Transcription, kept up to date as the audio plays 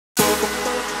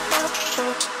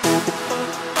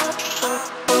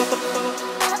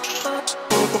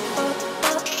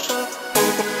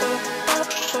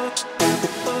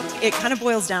It kind of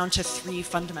boils down to 3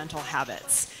 fundamental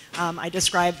habits. I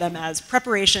describe them as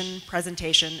preparation,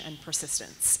 presentation, and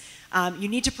persistence. You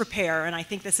need to prepare, and I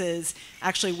think this is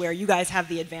actually where you guys have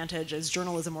the advantage as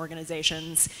journalism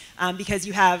organizations, because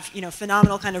you have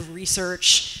phenomenal kind of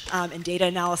research and data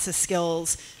analysis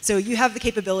skills. So you have the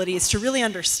capabilities to really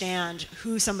understand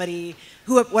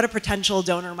what a potential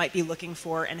donor might be looking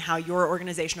for and how your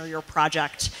organization or your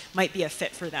project might be a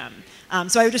fit for them.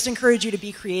 So I would just encourage you to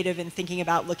be creative in thinking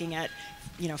about looking at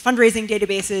fundraising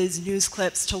databases, news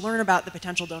clips, to learn about the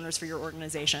potential donors for your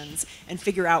organizations and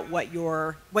figure out what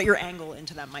your angle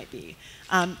into them might be.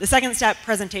 The second step,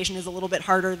 presentation, is a little bit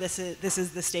harder. This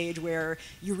is the stage where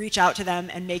you reach out to them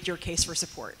and make your case for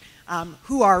support.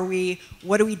 Who are we?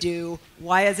 What do we do?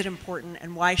 Why is it important?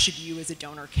 And why should you as a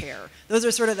donor care? Those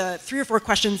are sort of the 3 or 4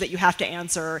 questions that you have to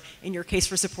answer in your case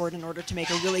for support in order to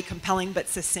make a really compelling but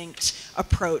succinct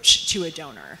approach to a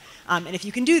donor. And if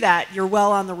you can do that, you're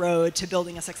well on the road to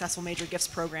building a successful major gifts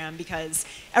program, because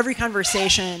every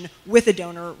conversation with a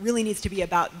donor really needs to be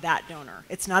about that donor.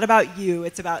 It's not about you,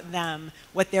 it's about them,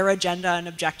 what their agenda and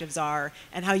objectives are,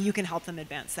 and how you can help them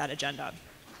advance that agenda.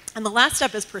 And the last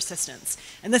step is persistence.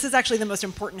 And this is actually the most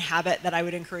important habit that I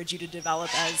would encourage you to develop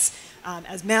as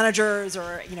managers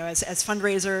or as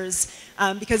fundraisers,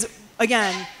 because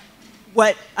again,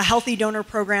 what a healthy donor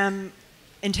program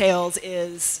entails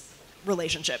is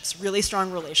relationships, really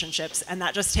strong relationships, and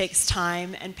that just takes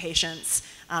time and patience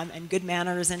and good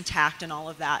manners and tact and all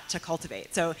of that to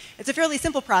cultivate. So it's a fairly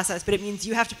simple process, but it means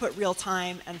you have to put real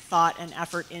time and thought and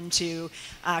effort into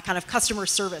kind of customer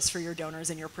service for your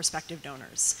donors and your prospective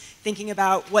donors. Thinking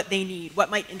about what they need, what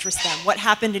might interest them, what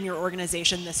happened in your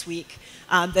organization this week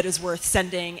that is worth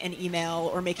sending an email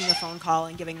or making a phone call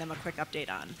and giving them a quick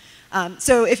update on.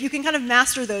 So if you can kind of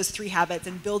master those 3 habits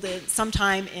and build it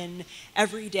sometime in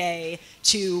every day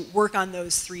to work on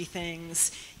those 3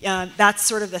 things, that's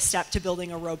sort of the step to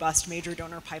building a robust major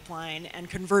donor pipeline and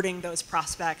converting those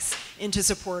prospects into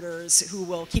supporters who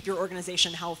will keep your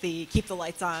organization healthy, keep the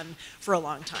lights on for a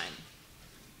long time.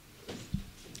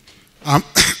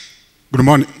 Good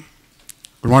morning.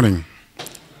 Good morning.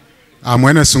 I'm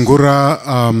Wene Sungura.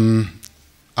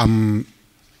 I'm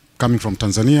coming from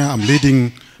Tanzania. I'm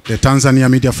leading the Tanzania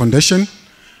Media Foundation.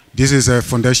 This is a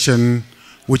foundation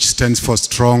which stands for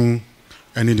strong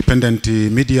and independent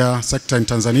media sector in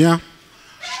Tanzania.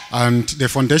 And the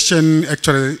foundation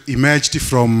actually emerged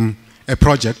from a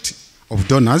project of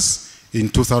donors in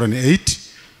 2008.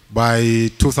 By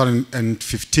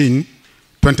 2015,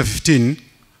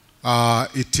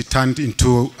 it turned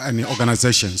into an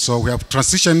organization. So we have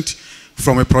transitioned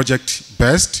from a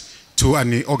project-based to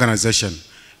an organization.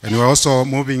 And we're also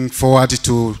moving forward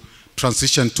to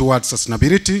transition towards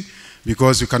sustainability,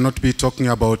 because we cannot be talking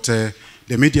about the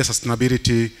media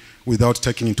sustainability without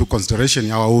taking into consideration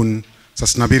our own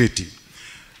sustainability.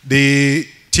 The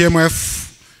TMF,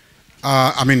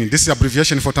 this is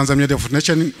abbreviation for Tanzania Media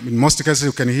Foundation. In most cases,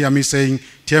 you can hear me saying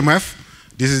TMF.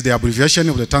 This is the abbreviation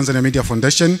of the Tanzania Media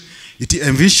Foundation. It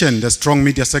envisions the strong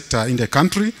media sector in the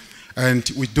country, and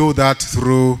we do that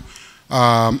through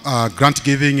grant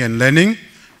giving and learning.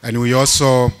 And we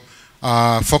also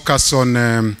focus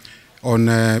on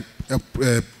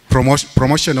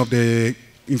promotion of the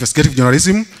investigative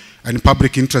journalism and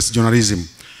public interest journalism.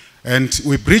 And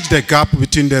we bridge the gap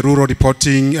between the rural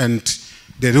reporting and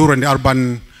the rural and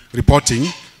urban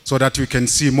reporting, so that we can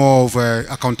see more of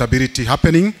accountability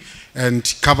happening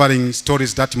and covering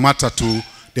stories that matter to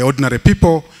the ordinary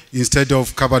people instead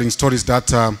of covering stories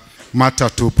that matter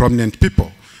to prominent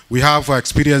people. We have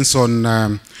experience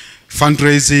on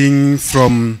fundraising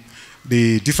from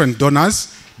the different donors,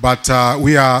 but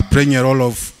we are playing a role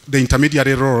of the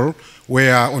intermediary role,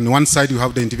 where on one side you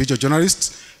have the individual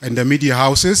journalists and the media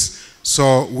houses.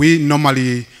 So we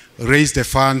normally raise the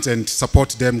funds and support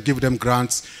them, give them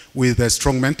grants with a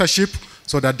strong mentorship,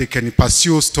 so that they can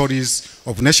pursue stories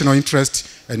of national interest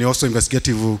and also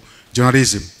investigative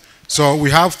journalism. So we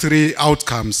have 3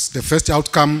 outcomes. The first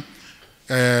outcome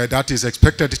that is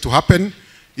expected to happen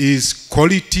is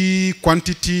quality,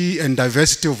 quantity, and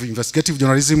diversity of investigative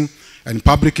journalism and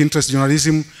public interest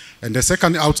journalism. And the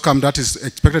second outcome that is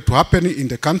expected to happen in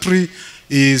the country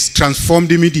is transform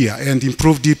the media and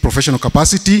improve the professional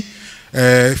capacity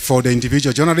for the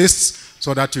individual journalists,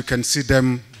 so that you can see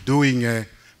them doing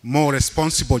more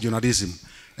responsible journalism.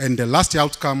 And the last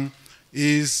outcome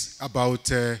is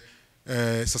about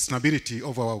sustainability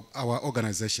of our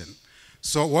organization.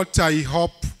 So what I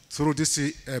hope through this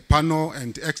panel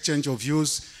and exchange of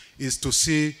views is to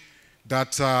see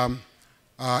that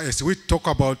as we talk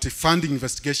about funding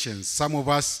investigations, some of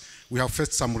us, we have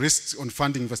faced some risks on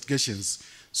funding investigations.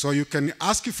 So you can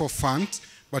ask for funds,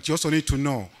 but you also need to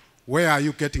know where are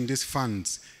you getting these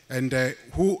funds and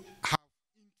who have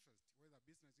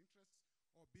interest,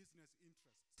 whether business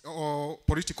interests or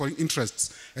political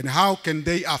interests, and how can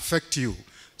they affect you.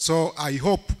 So I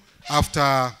hope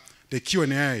after the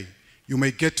Q&A, you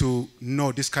may get to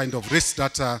know this kind of risk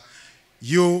that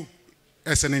you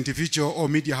as an individual or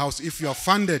media house, if you are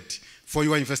funded for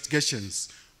your investigations,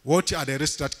 what are the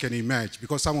risks that can emerge?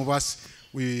 Because some of us,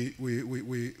 we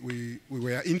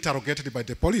were interrogated by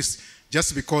the police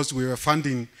just because we were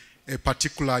funding a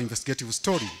particular investigative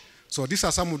story. So these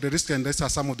are some of the risks and these are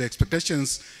some of the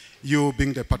expectations you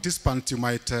being the participant, you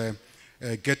might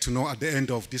get to know at the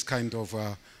end of this kind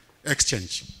of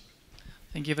exchange.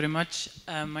 Thank you very much.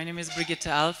 My name is Brigitte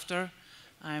Alfter.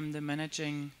 I'm the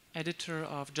managing editor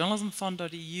of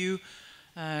Journalismfund.eu.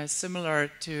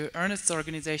 Similar to Ernest's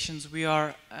organizations, we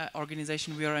are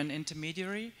an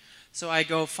intermediary. So I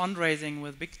go fundraising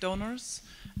with big donors,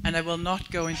 and I will not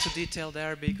go into detail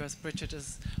there because Brigitte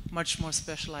is much more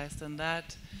specialized than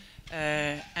that.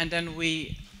 And then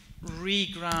we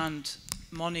re-grant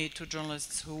money to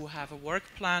journalists who have a work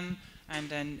plan and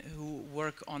then who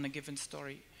work on a given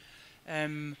story.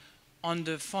 On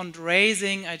the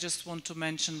fundraising, I just want to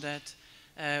mention that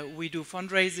we do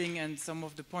fundraising, and some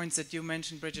of the points that you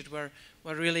mentioned, Brigitte, were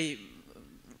really,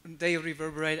 they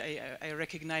reverberate. I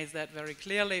recognize that very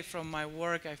clearly from my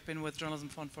work. I've been with Journalism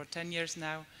Fund for 10 years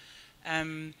now.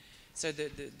 So the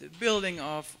building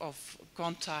of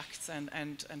contacts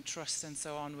and trust and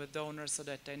so on with donors so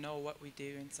that they know what we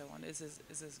do and so on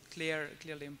is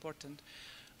clearly important.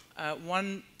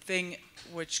 One thing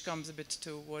which comes a bit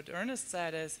to what Ernest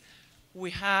said is we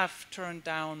have turned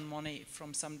down money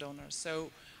from some donors.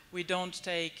 So we don't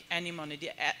take any money.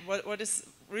 What is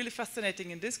really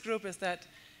fascinating in this group is that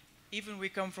even we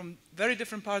come from very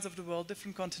different parts of the world,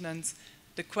 different continents,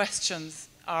 the questions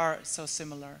are so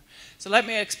similar. So let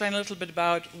me explain a little bit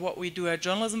about what we do at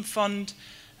Journalism Fund.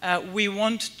 We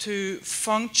want to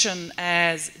function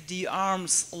as the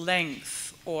arm's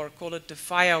length, or call it the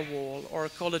firewall, or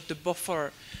call it the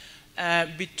buffer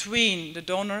between the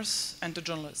donors and the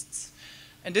journalists.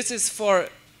 And this is for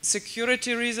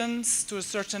security reasons to a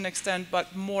certain extent,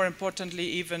 but more importantly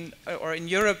even, or in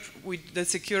Europe, the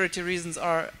security reasons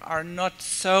are not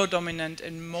so dominant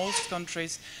in most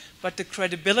countries, but the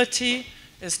credibility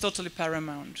is totally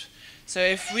paramount. So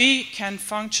if we can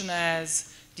function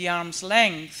as the arm's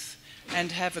length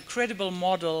and have a credible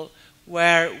model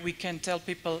where we can tell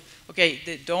people, okay,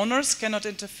 the donors cannot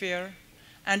interfere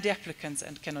and the applicants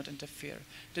cannot interfere.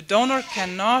 The donor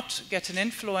cannot get an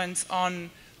influence on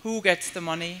who gets the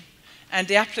money, and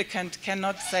the applicant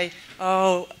cannot say,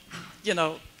 oh, you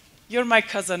know, you're my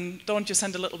cousin, don't you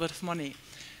send a little bit of money?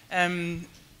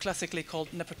 Classically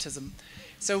called nepotism.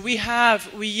 So we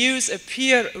use a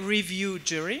peer review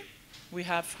jury. We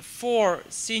have 4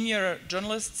 senior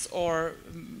journalists or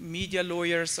media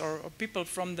lawyers or people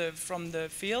from the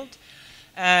field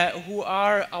who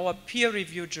are our peer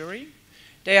review jury.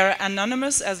 They are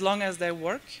anonymous as long as they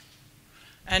work.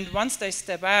 And once they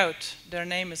step out, their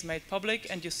name is made public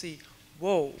and you see,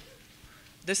 whoa,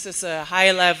 this is a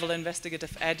high-level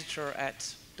investigative editor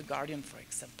at The Guardian, for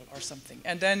example, or something.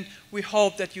 And then we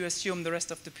hope that you assume the rest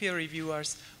of the peer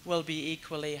reviewers will be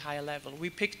equally high level.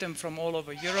 We picked them from all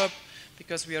over Europe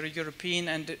because we are European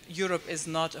and Europe is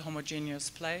not a homogeneous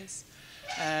place.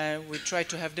 We try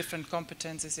to have different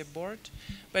competencies aboard.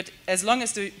 But as long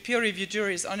as the peer review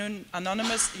jury is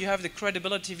anonymous, you have the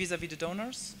credibility vis-à-vis the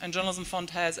donors. And Journalism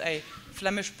Fund has a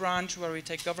Flemish branch where we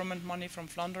take government money from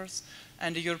Flanders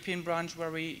and a European branch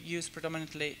where we use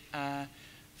predominantly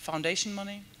foundation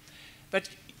money. But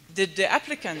the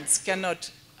applicants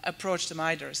cannot approach them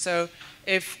either. So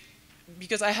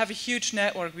because I have a huge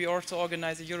network, we also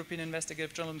organize a European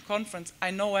Investigative Journalism Conference, I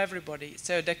know everybody.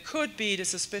 So there could be the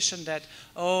suspicion that,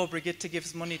 oh, Brigitte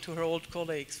gives money to her old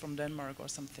colleagues from Denmark or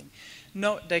something.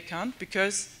 No, they can't,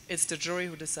 because it's the jury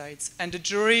who decides. And the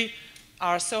jury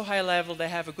are so high level, they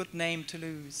have a good name to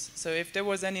lose. So if there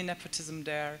was any nepotism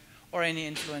there or any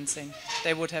influencing,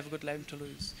 they would have a good name to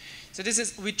lose. So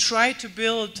we try to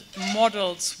build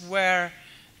models where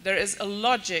there is a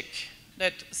logic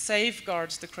that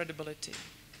safeguards the credibility.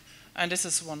 And this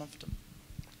is one of them.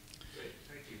 Great,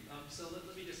 thank you. So let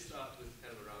me just start with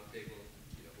kind of a round table,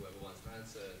 whoever wants to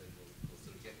answer, and then we'll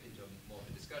sort of get into more of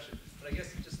a discussion. But I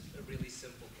guess just a really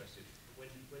simple question.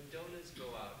 When donors go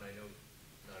out, and I know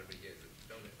not everybody here is a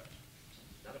donor, but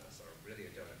none of us are really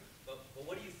a donor, but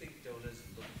what do you think donors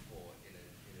look for in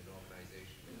an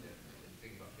organization and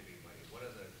think about giving money? What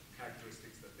are the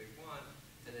characteristics that they want?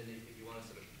 then if you want to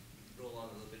sort of roll on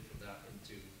a little bit from that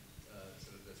into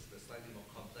sort of the slightly more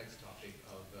complex topic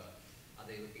of are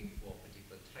they looking for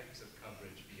particular types of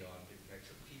coverage beyond different types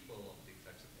of people or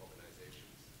different types of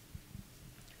organizations?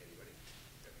 Anybody?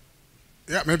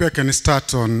 Yeah, maybe I can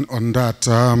start on that.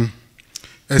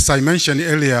 As I mentioned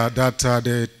earlier, that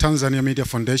the Tanzania Media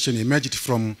Foundation emerged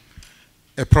from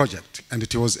a project, and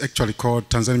it was actually called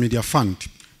Tanzania Media Fund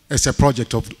as a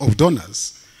project of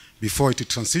donors before it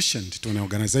transitioned to an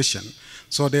organization.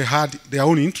 So they had their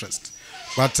own interest.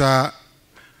 But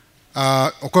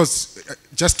of course,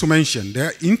 just to mention,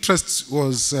 their interest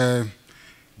was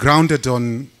grounded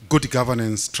on good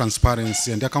governance,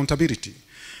 transparency, and accountability.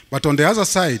 But on the other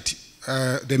side,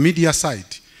 the media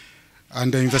side,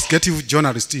 and the investigative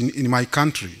journalists in my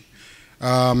country,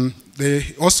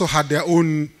 they also had their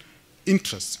own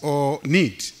interest or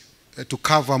need to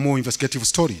cover more investigative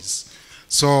stories.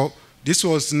 So this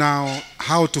was now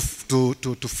how to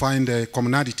find the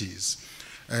commonalities.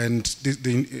 And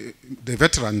the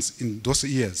veterans in those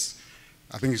years,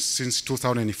 I think since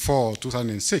 2004,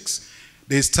 2006,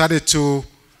 they started to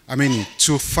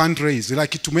fundraise,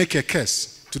 like to make a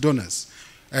case to donors.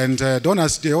 And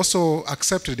donors, they also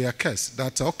accepted their case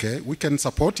that, okay, we can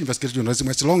support investigative journalism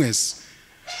as long as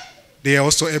they are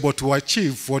also able to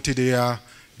achieve what they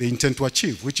intend to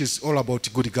achieve, which is all about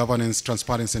good governance,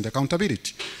 transparency, and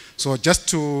accountability. So just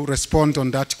to respond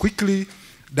on that quickly,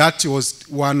 that was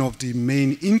one of the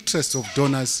main interests of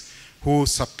donors who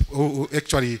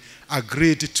actually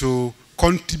agreed to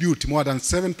contribute more than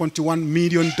 $7.1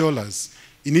 million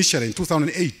initially in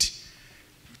 2008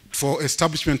 for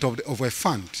establishment of a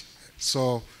fund.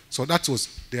 So that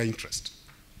was their interest.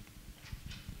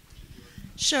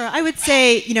 Sure, I would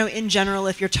say, in general,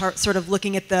 if you're sort of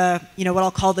looking at the, what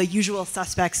I'll call the usual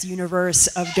suspects universe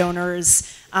of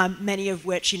donors, many of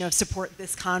which, support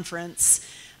this conference,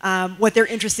 what they're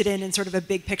interested in sort of a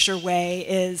big picture way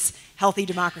is healthy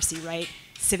democracy, right?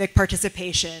 Civic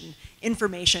participation,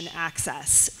 information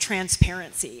access,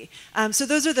 transparency. So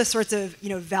those are the sorts of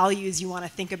values you want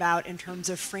to think about in terms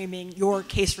of framing your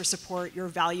case for support, your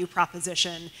value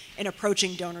proposition, in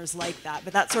approaching donors like that.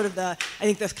 But that's sort of I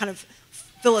think this kind of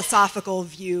philosophical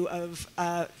view of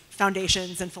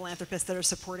foundations and philanthropists that are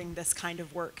supporting this kind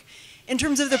of work. In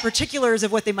terms of the particulars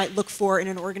of what they might look for in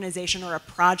an organization or a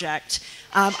project,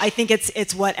 I think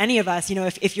it's what any of us,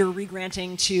 if you're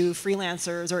re-granting to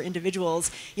freelancers or individuals,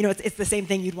 it's the same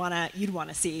thing you'd want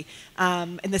to see,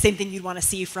 and the same thing you'd want to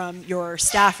see from your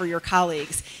staff or your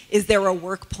colleagues. Is there a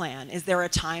work plan? Is there a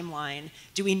timeline?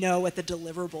 Do we know what the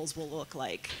deliverables will look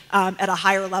like? At a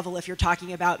higher level, if you're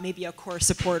talking about maybe a core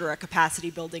support or a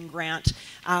capacity building grant,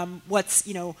 what's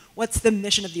the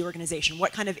mission of the organization?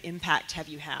 What kind of impact have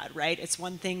you had, right? It's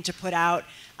one thing to put out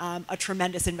a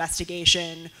tremendous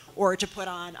investigation or to put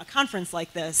on a conference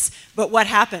like this, but what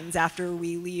happens after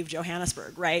we leave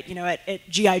Johannesburg, right? At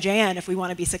GIJN, if we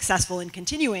want to be successful in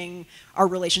continuing our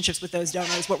relationships with those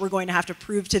donors, what we're going to have to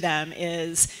prove to them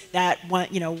is that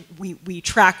we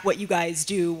track what you guys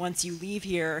do once you leave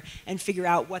here and figure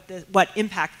out what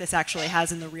impact this actually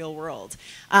has in the real world.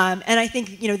 And I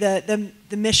think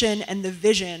the mission and the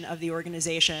vision of the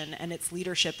organization and its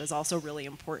leadership is also really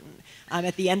important.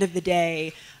 At the end of the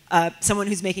day, someone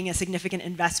who's making a significant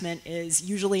investment is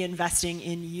usually investing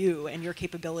in you and your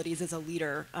capabilities as a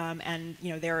leader, and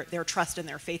their trust and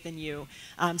their faith in you.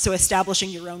 So establishing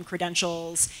your own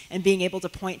credentials and being able to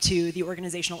point to the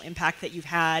organizational impact that you've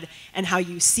had and how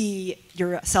you see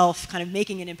yourself kind of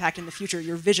making an impact in the future,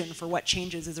 your vision for what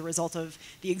changes as a result of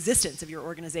the existence of your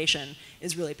organization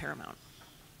is really paramount.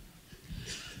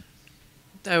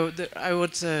 I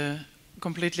would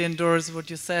completely endorse what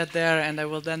you said there, and I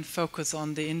will then focus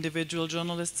on the individual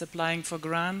journalists applying for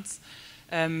grants.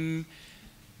 I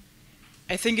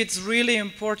think it's really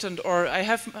important,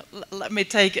 let me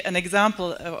take an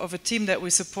example of a team that we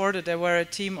supported. There were a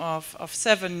team of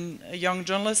 7 young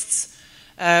journalists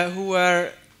who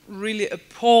were really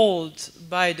appalled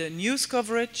by the news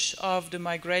coverage of the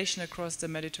migration across the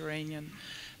Mediterranean.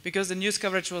 Because the news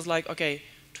coverage was like, okay,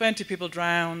 20 people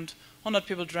drowned, 100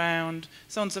 people drowned,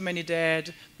 so and so many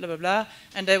dead, blah, blah, blah.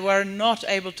 And they were not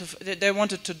able to, they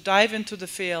wanted to dive into the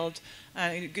field,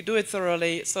 do it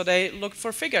thoroughly, so they looked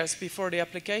for figures before the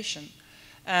application.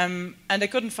 And they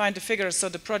couldn't find the figures, so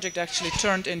the project actually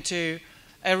turned into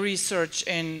a research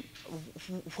in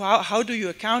how do you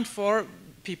account for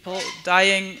people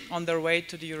dying on their way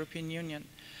to the European Union.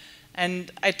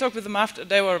 And I talked with them after.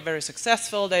 They were very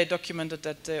successful. They documented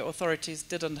that the authorities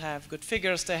didn't have good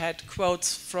figures. They had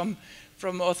quotes from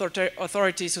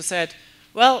authorities who said,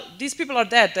 well, these people are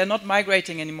dead. They're not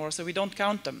migrating anymore, so we don't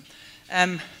count them.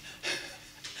 And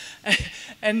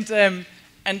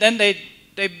and then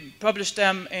they published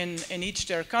them in each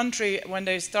their country. When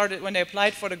they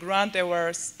applied for the grant, there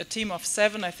were a team of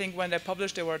 7. I think when they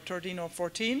published, there were 13 or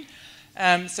 14.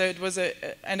 So it was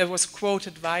and it was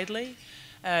quoted widely.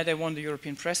 They won the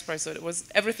European Press Prize, so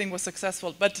everything was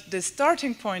successful. But the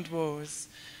starting point was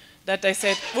that they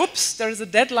said, "Oops, there is a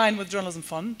deadline with Journalism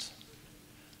Fund.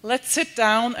 Let's sit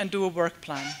down and do a work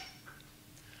plan."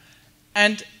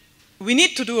 And we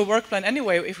need to do a work plan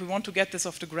anyway if we want to get this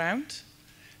off the ground.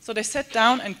 So they sat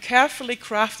down and carefully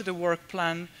crafted a work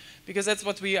plan, because that's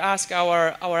what we ask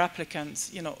our applicants.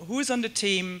 You know, who's on the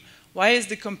team? Why is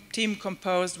the team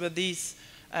composed with these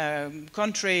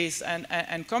countries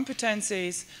and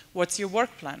competencies? What's your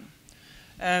work plan?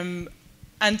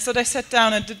 And so they sat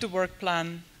down and did the work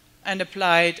plan and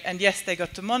applied, and yes, they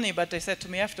got the money, but they said to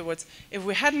me afterwards, if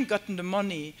we hadn't gotten the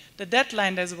money, the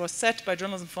deadline that was set by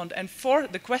Journalism Fund and for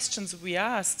the questions we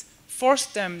asked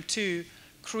forced them to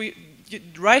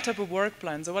write up a work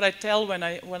plan. So what I tell when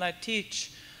I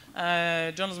teach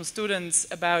journalism students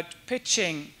about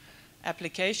pitching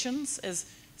applications is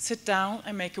sit down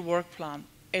and make a work plan.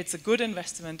 It's a good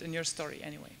investment in your story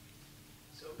anyway.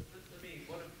 So let me,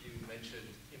 one of you mentioned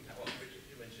impact, well, Brigitte,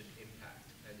 you mentioned impact,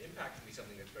 and impact can be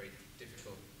something that's very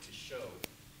difficult to show.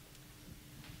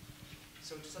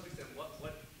 So to some extent,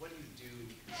 what do you do,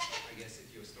 I guess,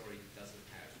 if your story doesn't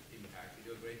have impact?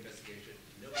 You do a great investigation,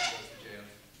 nobody goes to jail,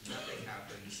 nothing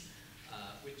happens,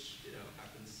 which, you know,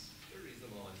 happens a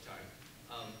reasonable amount of time.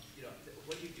 You know,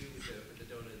 what do you do with the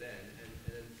donor then? And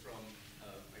then from,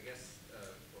 I guess,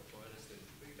 for Ernest and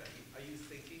Brigitte, are you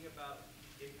thinking about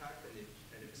impact?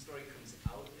 And if a story comes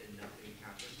out and nothing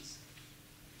happens,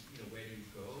 you know, where do you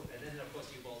go? And then, of course,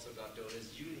 you've also got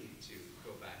donors you need to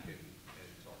go back and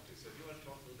talk to. So do you want to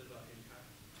talk a little bit about impact?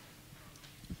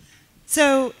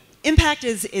 So impact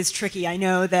is tricky. I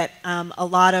know that a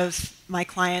lot of my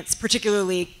clients,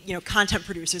 particularly content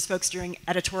producers, folks doing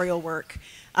editorial work,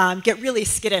 get really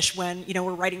skittish when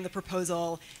we're writing the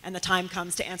proposal and the time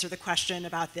comes to answer the question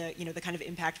about the the kind of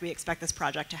impact we expect this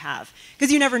project to have, because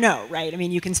you never know, right? I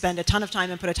mean, you can spend a ton of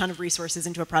time and put a ton of resources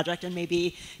into a project, and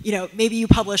maybe you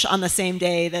publish on the same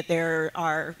day that there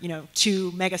are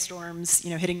 2 megastorms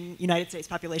hitting United States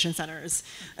population centers,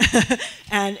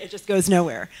 and it just goes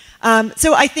nowhere.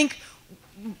 So I think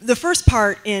the first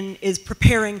part is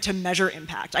preparing to measure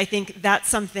impact. I think that's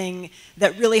something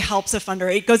that really helps a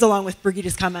funder. It goes along with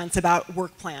Brigitte's comments about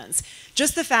work plans.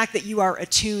 Just the fact that you are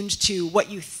attuned to what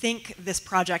you think this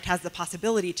project has the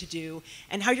possibility to do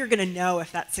and how you're going to know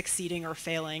if that's succeeding or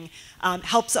failing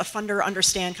helps a funder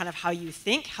understand kind of how you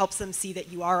think, helps them see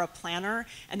that you are a planner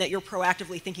and that you're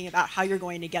proactively thinking about how you're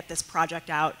going to get this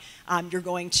project out. You're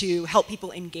going to help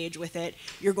people engage with it.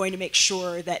 You're going to make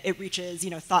sure that it reaches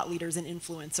thought leaders and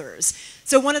influencers.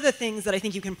 So one of the things that I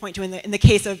think you can point to in the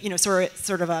case of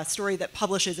sort of a story that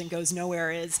publishes and goes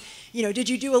nowhere is, did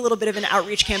you do a little bit of an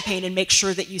outreach campaign and make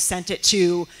sure that you sent it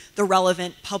to the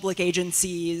relevant public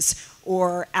agencies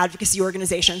or advocacy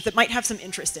organizations that might have some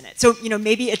interest in it? So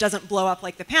maybe it doesn't blow up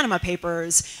like the Panama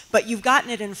Papers, but you've gotten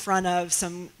it in front of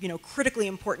some critically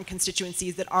important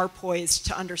constituencies that are poised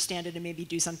to understand it and maybe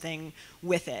do something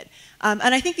with it. And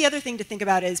I think the other thing to think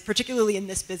about is, particularly in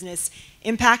this business,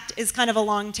 impact is kind of a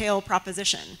long tail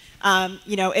proposition.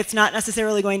 It's not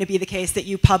necessarily going to be the case that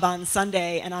you pub on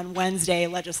Sunday and on Wednesday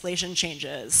legislation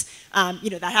changes.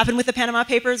 That happened with the Panama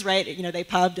Papers, right? They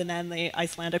pubbed and then the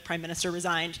Icelandic prime minister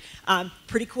resigned.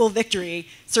 Pretty cool victory,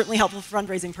 certainly helpful for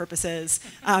fundraising purposes,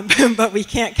 but we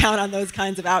can't count on those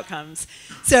kinds of outcomes.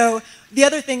 So the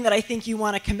other thing that I think you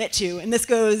want to commit to, and this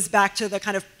goes back to the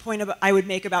kind of point I would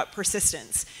make about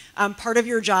persistence. Part of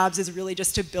your jobs is really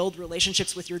just to build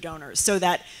relationships with your donors so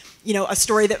that a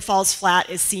story that falls flat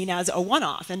is seen as a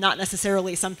one-off and not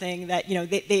necessarily something that,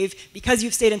 because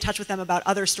you've stayed in touch with them about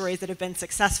other stories that have been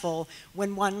successful,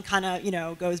 when one kind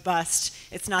of, goes bust,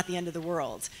 it's not the end of the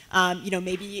world.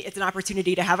 Maybe it's an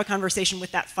opportunity to have a conversation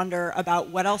with that funder about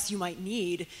what else you might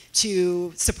need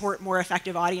to support more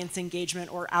effective audience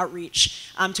engagement or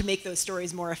outreach to make those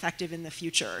stories more effective in the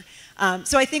future.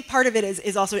 So I think part of it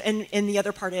is also, and the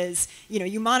other part is,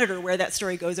 you monitor where that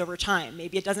story goes over time.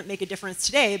 Maybe it doesn't make a difference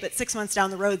today, but 6 months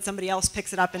down the road, somebody else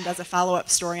picks it up and does a follow-up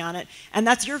story on it, and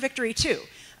that's your victory too.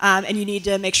 And you need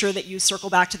to make sure that you circle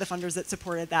back to the funders that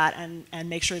supported that and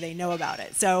make sure they know about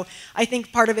it. So I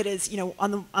think part of it is,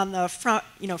 on the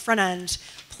front end,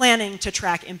 planning to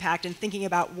track impact and thinking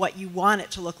about what you want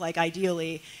it to look like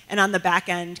ideally, and on the back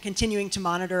end, continuing to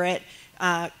monitor it,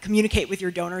 communicate with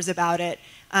your donors about it,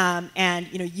 and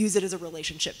use it as a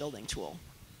relationship building tool.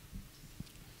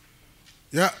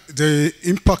 Yeah, the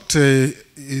impact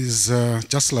is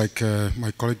just like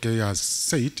my colleague has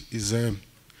said, is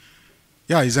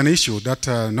Yeah, it's an issue that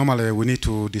normally we need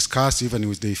to discuss even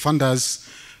with the funders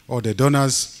or the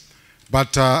donors.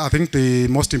 But I think the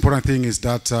most important thing is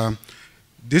that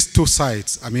these two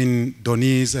sides, I mean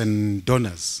donees and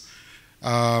donors,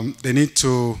 they need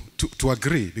to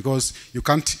agree, because you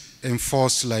can't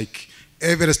enforce like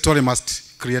every story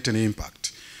must create an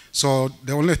impact. So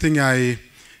the only thing I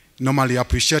normally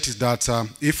appreciate is that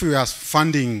if we are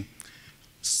funding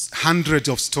hundreds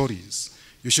of stories,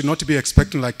 you should not be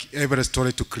expecting like every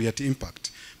story to create impact.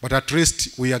 But at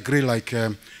least we agree like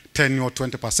 10 or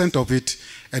 20% of it,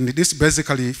 and it is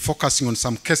basically focusing on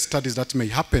some case studies that may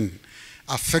happen,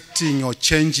 affecting or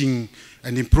changing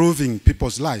and improving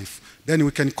people's life. Then we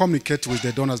can communicate with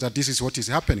the donors that this is what is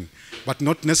happening, but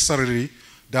not necessarily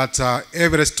that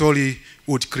every story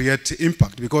would create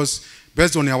impact, because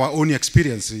based on our own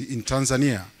experience in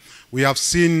Tanzania, we have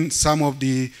seen some of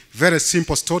the very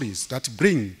simple stories that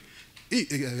bring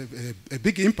a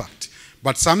big impact.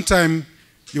 But sometimes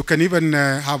you can even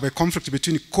have a conflict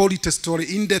between quality story,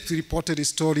 in-depth reported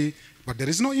story, but there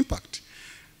is no impact.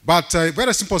 But a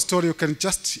very simple story, you can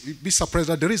just be surprised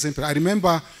that there is impact. I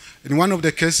remember in one of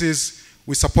the cases,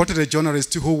 we supported a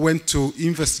journalist who went to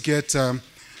investigate,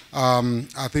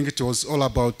 I think it was all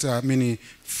about many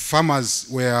farmers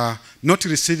were not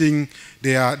receiving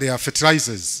their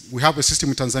fertilizers. We have a system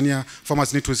in Tanzania,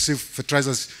 farmers need to receive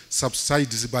fertilizers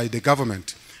subsidized by the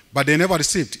government, but they never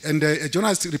received. And a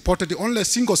journalist reported only a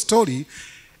single story,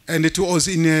 and it was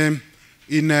in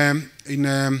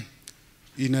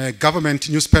a government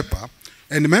newspaper.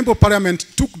 And the member of parliament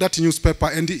took that newspaper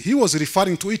and he was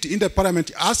referring to it in the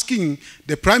parliament, asking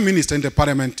the prime minister in the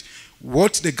parliament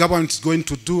what the government is going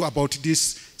to do about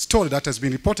this story that has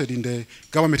been reported in the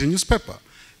government newspaper.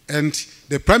 And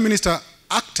the prime minister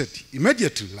acted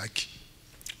immediately, like,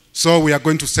 so we are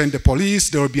going to send the police,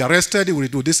 they will be arrested, we will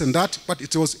do this and that, but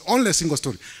it was only a single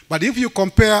story. But if you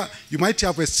compare, you might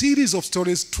have a series of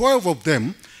stories, 12 of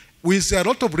them, with a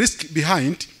lot of risk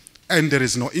behind, and there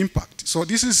is no impact. So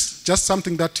this is just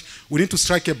something that we need to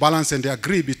strike a balance and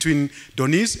agree between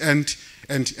donees and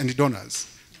donors.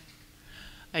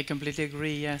 I completely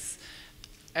agree, yes.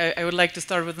 I would like to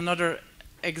start with another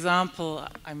example.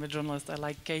 I'm a journalist, I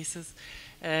like cases.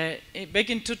 Back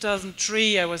in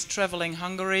 2003, I was traveling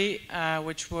Hungary,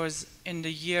 which was in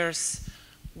the years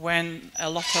when a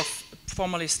lot of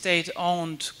formerly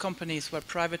state-owned companies were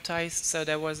privatized, so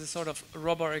there was a sort of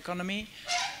robber economy,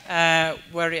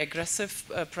 very aggressive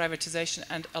privatization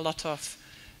and a lot of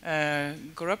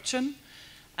corruption.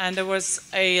 And there was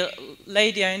a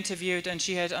lady I interviewed, and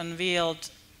she had unveiled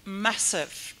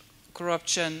massive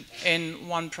corruption in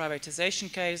one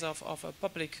privatization case of a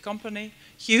public company,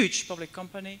 huge public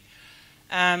company,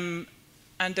 and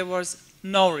there was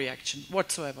no reaction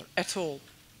whatsoever at all.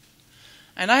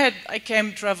 And I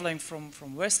came traveling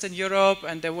from Western Europe,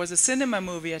 and there was a cinema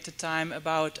movie at the time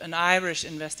about an Irish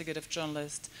investigative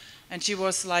journalist, and she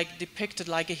was like depicted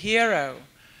like a hero.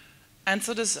 And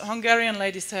so this Hungarian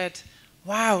lady said,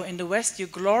 "Wow, in the West you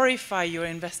glorify your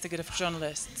investigative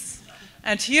journalists.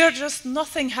 And here just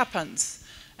nothing happens."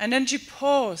 And then she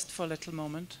paused for a little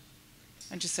moment,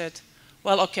 and she said,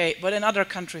 "Well, okay, but in other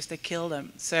countries they kill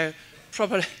them, so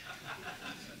probably..."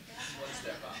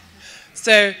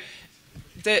 So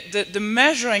the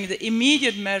measuring, the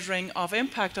immediate measuring of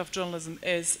impact of journalism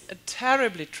is a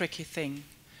terribly tricky thing.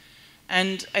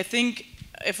 And I think,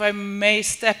 if I may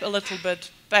step a little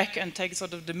bit back and take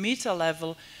sort of the meta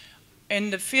level, in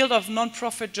the field of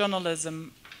non-profit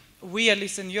journalism, we, at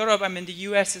least in Europe, I mean the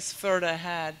US is further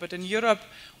ahead, but in Europe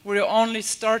we're only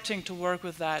starting to work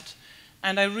with that.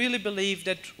 And I really believe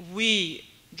that we,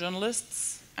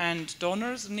 journalists and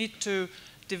donors, need to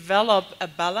develop a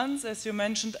balance, as you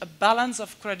mentioned, a balance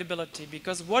of credibility.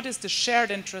 Because what is the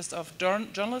shared interest of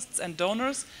journalists and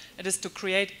donors? It is to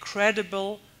create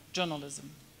credible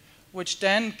journalism, which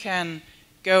then can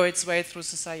go its way through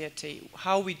society.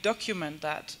 How we document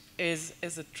that is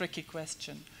a tricky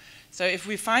question. So if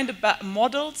we find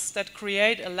models that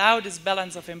allow this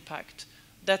balance of impact,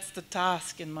 that's the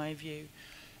task in my view.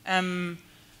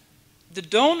 The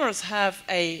donors have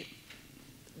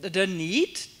the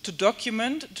need to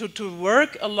document, to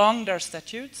work along their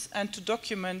statutes and to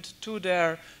document to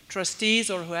their trustees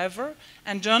or whoever,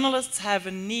 and journalists have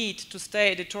a need to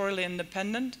stay editorially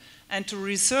independent and to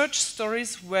research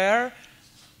stories where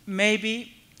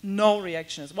maybe no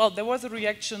reaction is. Well, there was a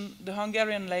reaction. The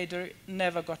Hungarian lady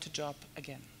never got a job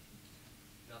again.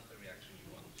 Not the reaction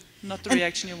you want. Not the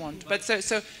reaction you want. But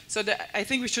I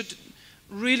think we should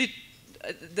really,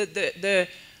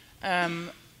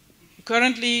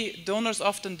 currently donors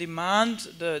often demand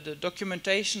the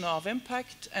documentation of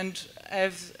impact, and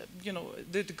as you know,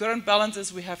 the current balance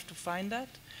is we have to find that.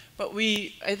 But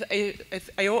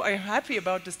I'm happy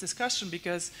about this discussion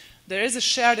because there is a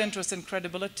shared interest in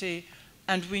credibility,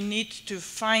 and we need to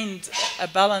find a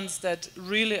balance that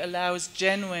really allows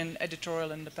genuine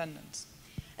editorial independence.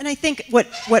 And I think what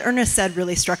Ernest said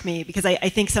really struck me, because I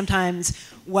think sometimes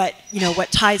what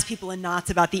ties people in knots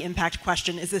about the impact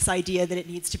question is this idea that it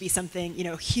needs to be something, you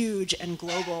know, huge and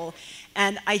global.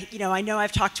 And I know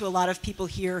I've talked to a lot of people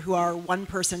here who are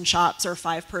one-person shops or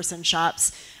five-person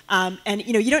shops. And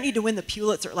you know, you don't need to win the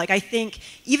Pulitzer. Like, I think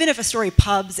even if a story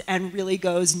pubs and really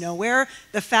goes nowhere,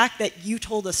 the fact that you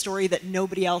told a story that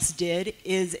nobody else did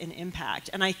is an impact.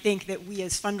 And I think that we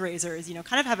as fundraisers, you know,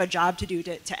 kind of have a job to do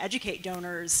to educate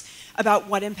donors about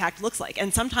what impact looks like.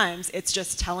 And sometimes it's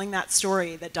just telling that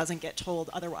story that doesn't get told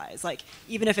otherwise. Like,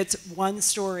 even if it's one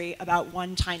story about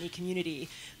one tiny community,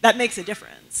 that makes a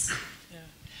difference.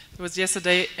 It was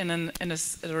yesterday in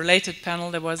a related panel.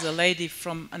 There was a lady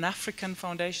from an African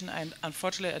foundation, and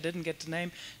unfortunately I didn't get the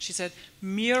name. She said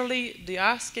merely the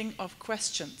asking of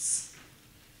questions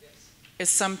is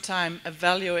sometimes a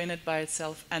value in it by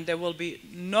itself, and there will be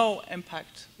no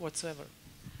impact whatsoever.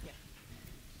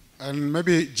 And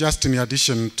maybe just in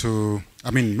addition to, I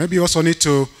mean, maybe you also need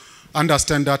to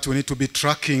understand that we need to be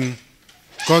tracking,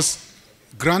 because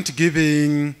grant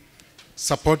giving,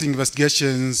 supporting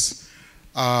investigations,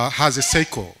 has a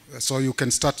cycle, so you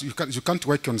can start. You can't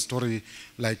work on a story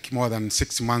like more than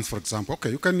 6 months, for example. Okay,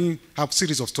 you can have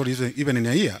series of stories even in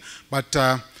a year, but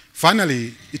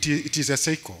finally, it is a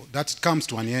cycle that comes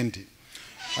to an end,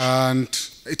 and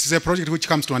it is a project which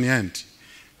comes to an end.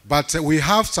 But we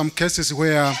have some cases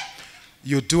where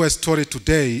you do a story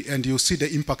today and you see the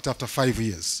impact after 5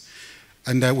 years,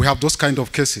 and we have those kind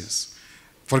of cases.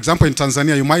 For example, in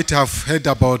Tanzania, you might have heard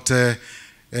about.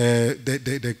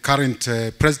 The current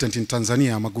president in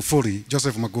Tanzania, Magufuli,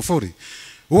 Joseph Magufuli,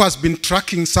 who has been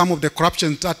tracking some of the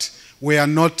corruption that were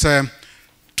not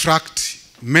tracked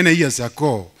many years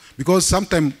ago, because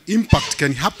sometimes impact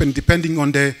can happen depending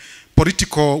on the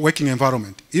political working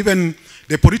environment, even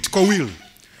the political will.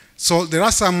 So there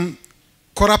are some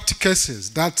corrupt cases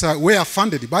that were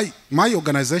funded by my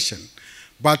organization,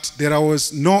 but there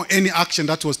was no any action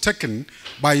that was taken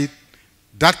by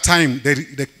that time,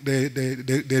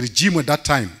 the regime at that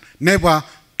time never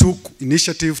took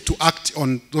initiative to act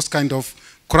on those kind of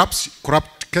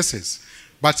corrupt cases.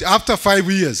 But after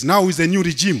 5 years, now with a new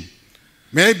regime,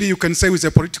 maybe you can say with a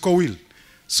political will.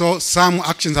 So some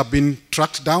actions have been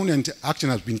tracked down and action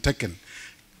has been taken.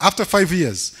 After 5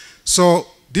 years. So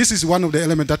this is one of the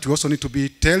elements that we also need to be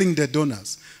telling the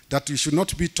donors, that we should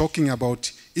not be talking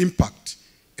about impact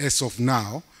as of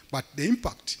now, but the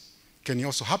impact can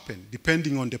also happen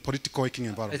depending on the political working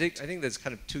environment. I think there's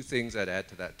kind of two things I'd add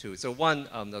to that too. So one,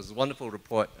 there was a wonderful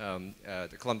report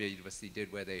the Columbia University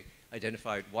did where they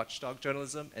identified watchdog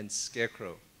journalism and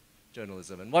scarecrow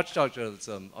journalism. And watchdog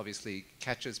journalism obviously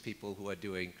catches people who are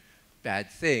doing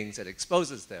bad things and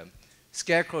exposes them.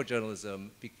 Scarecrow journalism,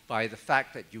 by the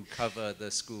fact that you cover the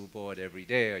school board every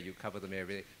day or you cover them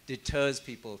every day, deters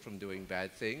people from doing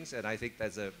bad things. And I think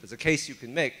there's a case you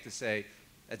can make to say,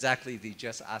 exactly the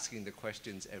just asking the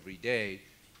questions every day,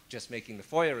 just making the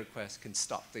FOIA request can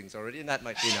stop things already, and that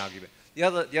might be an argument. The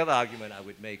other argument I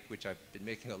would make, which I've been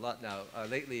making a lot now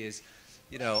lately, is,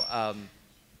 you know,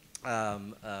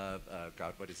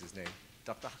 God, what is his name?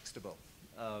 Dr. Huxtable.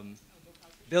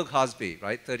 Bill Cosby,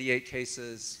 right? 38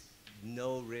 cases,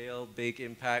 no real big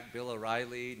impact. Bill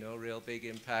O'Reilly, no real big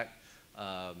impact.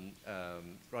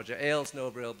 Roger Ailes, no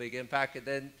real big impact, and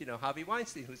then, you know, Harvey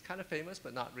Weinstein, who's kind of famous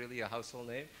but not really a household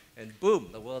name, and boom,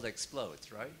 the world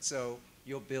explodes, right? So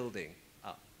you're building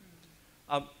up.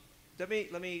 Let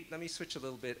me switch a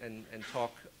little bit and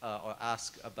talk or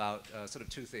ask about sort of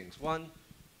two things. One,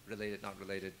 related, not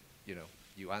related, you know,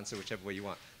 you answer whichever way you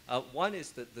want. One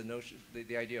is the notion,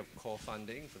 the idea of core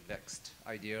funding, the vexed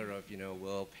idea of, you know,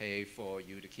 we'll pay for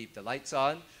you to keep the lights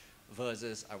on,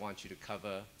 versus I want you to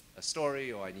cover a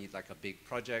story, or I need like a big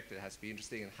project that has to be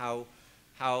interesting, and how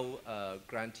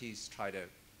grantees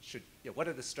what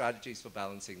are the strategies for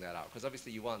balancing that out? Because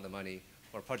obviously you want the money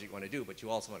for a project you want to do, but you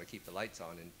also want to keep the lights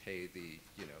on and pay the,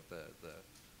 you know,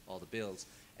 all the bills.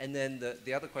 And then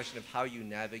the other question of how you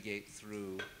navigate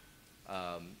through,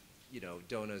 you know,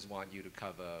 donors want you to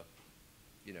cover,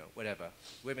 you know, whatever,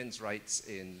 women's rights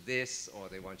in this, or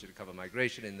they want you to cover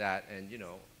migration in that, and, you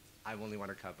know, I only want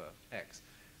to cover X.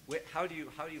 How do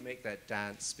you make that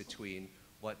dance between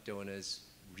what donors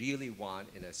really want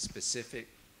in a specific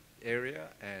area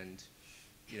and,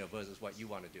 you know, versus what you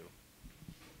want to do?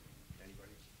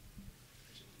 Anybody?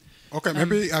 Okay,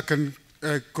 maybe I can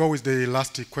go with the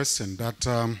last question. That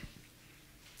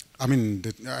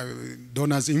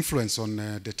donors' influence on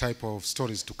the type of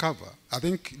stories to cover. I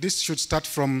think this should start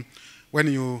from when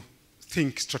you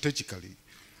think strategically.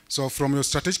 So from your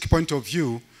strategic point of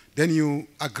view, then you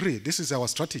agree, this is our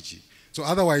strategy. So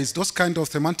otherwise, those kind of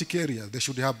thematic areas, they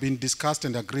should have been discussed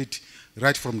and agreed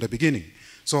right from the beginning.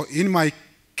 So in my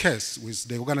case, with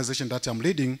the organization that I'm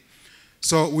leading,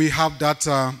 so we have that,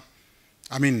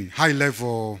 high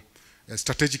level,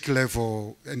 strategic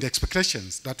level, and the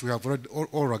expectations that we have already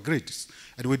all agreed.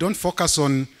 And we don't focus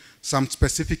on some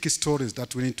specific stories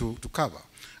that we need to cover.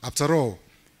 After all,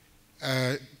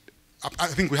 I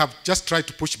think we have just tried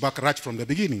to push back right from the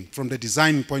beginning, from the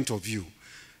design point of view.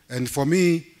 And for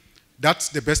me, that's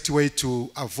the best way to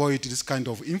avoid this kind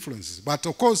of influences. But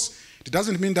of course, it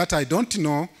doesn't mean that I don't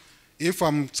know if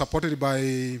I'm supported by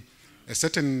a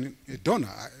certain donor.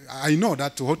 I know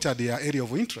that what are their area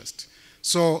of interest.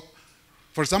 So,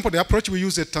 for example, the approach we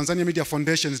use at Tanzania Media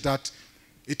Foundation is that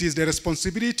it is the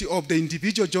responsibility of the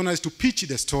individual journalists to pitch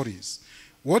the stories.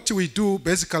 What we do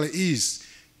basically is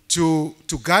to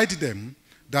guide them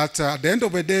that at the end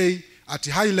of the day, at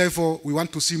a high level, we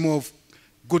want to see more of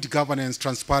good governance,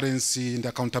 transparency, and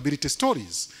accountability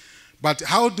stories. But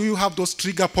how do you have those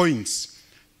trigger points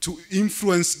to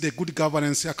influence the good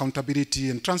governance, accountability,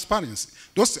 and transparency?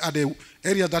 Those are the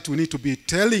areas that we need to be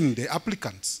telling the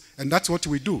applicants, and that's what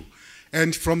we do.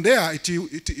 And from there,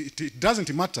 it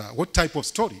doesn't matter what type of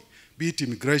story, be it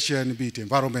immigration, be it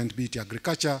environment, be it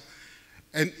agriculture,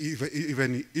 and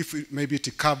even if maybe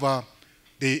it cover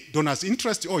the donor's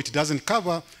interest or it doesn't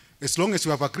cover, as long as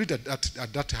we have agreed at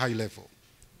that high level.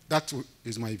 That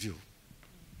is my view.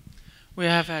 We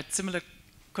have had similar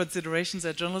considerations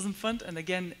at Journalism Fund, and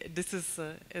again, this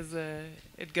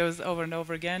it goes over and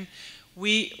over again.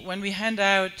 When we hand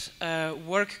out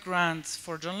work grants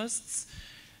for journalists,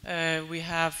 we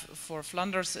have for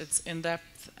Flanders, it's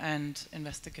in-depth and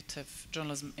investigative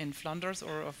journalism in Flanders,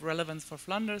 or of relevance for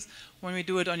Flanders. When we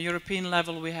do it on European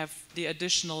level, we have the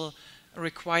additional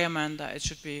requirement that it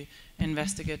should be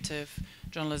investigative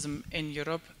journalism in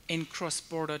Europe in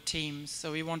cross-border teams.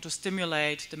 So we want to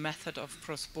stimulate the method of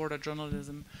cross-border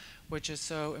journalism, which is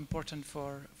so important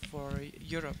for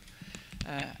Europe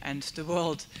and the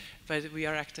world, but we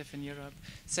are active in Europe.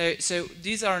 So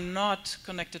these are not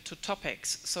connected to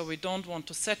topics. So we don't want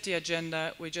to set the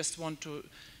agenda, we just want to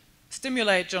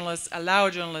stimulate journalists, allow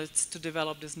journalists to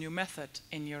develop this new method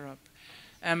in Europe.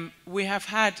 We have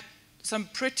had some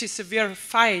pretty severe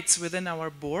fights within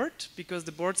our board because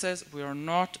the board says we are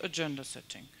not agenda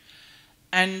setting.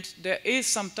 And there is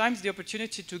sometimes the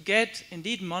opportunity to get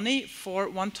indeed money for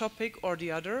one topic or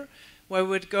the other, where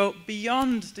we would go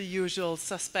beyond the usual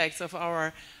suspects of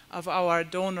our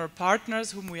donor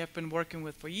partners whom we have been working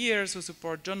with for years, who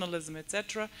support journalism,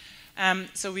 etc.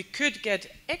 So we could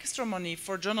get extra money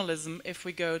for journalism if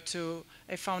we go to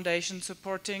a foundation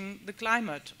supporting the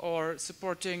climate or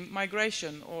supporting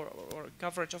migration or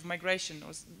coverage of migration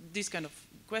or these kind of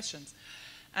questions.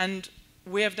 And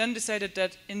we have then decided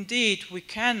that indeed we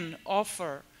can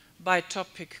offer by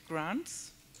topic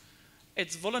grants.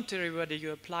 It's voluntary whether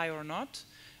you apply or not.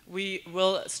 We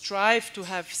will strive to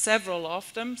have several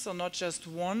of them, so not just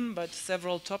one, but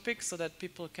several topics so that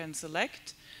people can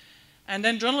select. And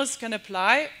then journalists can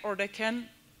apply or they can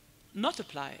not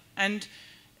apply. And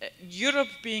Europe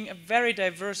being a very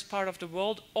diverse part of the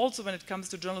world, also when it comes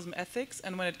to journalism ethics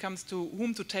and when it comes to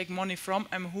whom to take money from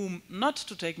and whom not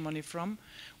to take money from,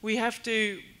 we have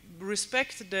to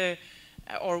respect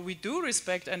we do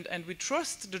respect and we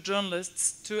trust the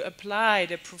journalists to apply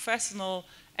the professional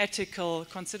ethical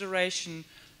consideration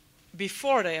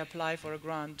before they apply for a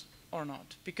grant or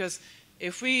not. Because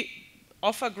if we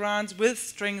offer grants with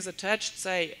strings attached,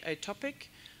 say a topic,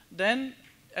 then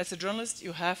as a journalist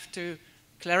you have to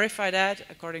clarify that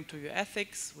according to your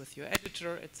ethics, with your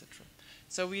editor, etc.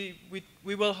 So we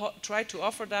will try to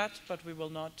offer that, but we will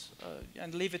not,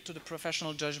 and leave it to the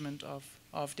professional judgment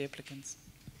of the applicants.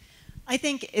 I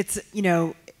think it's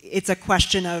a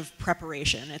question of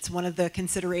preparation. It's one of the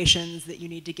considerations that you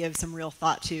need to give some real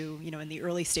thought to, in the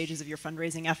early stages of your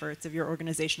fundraising efforts, of your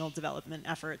organizational development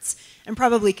efforts, and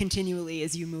probably continually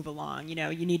as you move along.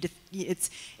 You need to.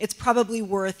 It's probably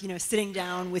worth sitting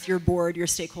down with your board, your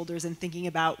stakeholders, and thinking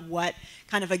about what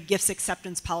kind of a gifts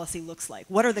acceptance policy looks like.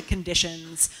 What are the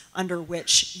conditions under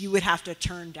which you would have to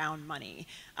turn down money?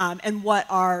 And what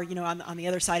are, on the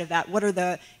other side of that, what are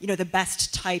the, the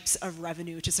best types of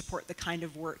revenue to support the kind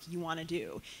of work you want to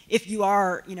do? If you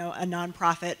are, a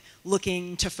nonprofit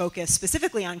looking to focus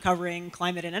specifically on covering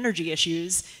climate and energy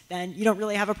issues, then you don't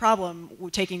really have a problem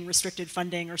with taking restricted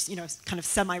funding or, kind of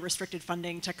semi-restricted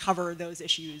funding to cover those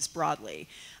issues broadly.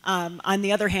 On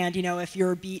the other hand, if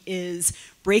your beat is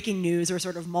breaking news or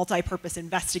sort of multi-purpose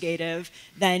investigative,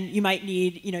 then you might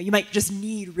need, you might just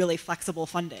need really flexible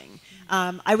funding.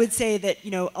 I would say that,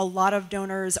 a lot of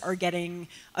donors are getting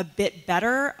a bit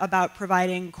better about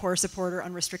providing core support or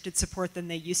unrestricted support than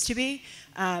they used to be,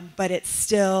 but it's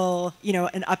still,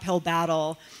 an uphill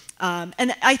battle.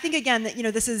 And I think, again, that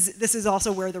this is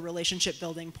also where the relationship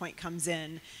building point comes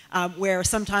in, where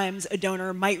sometimes a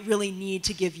donor might really need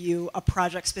to give you a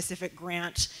project-specific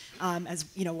grant, as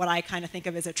what I kind of think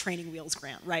of as a training wheels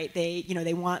grant, right?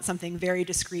 They want something very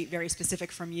discrete, very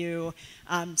specific from you,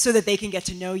 so that they can get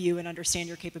to know you and understand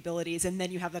your capabilities, and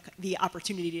then you have the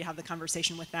opportunity to have the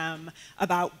conversation with them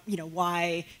about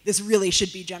why this really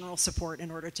should be general support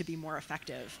in order to be more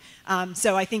effective.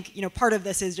 So I think part of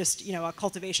this is just a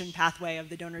cultivation pathway of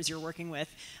the donors you're working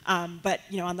with, but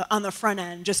on the front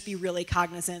end, just be really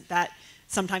cognizant that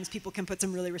sometimes people can put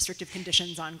some really restrictive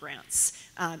conditions on grants,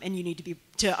 and you need to be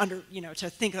to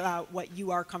think about what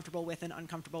you are comfortable with and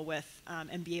uncomfortable with,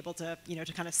 and be able to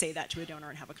to kind of say that to a donor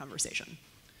and have a conversation.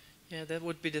 Yeah, that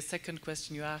would be the second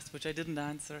question you asked, which I didn't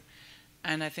answer.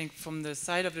 And I think from the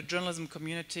side of the journalism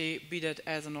community, be that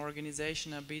as an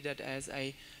organization or be that as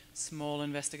a small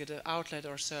investigative outlet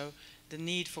or so, the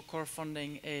need for core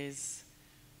funding is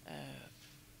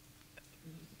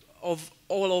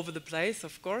all over the place,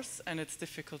 of course, and it's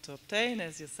difficult to obtain,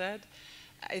 as you said.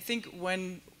 I think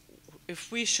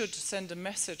if we should send a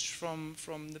message from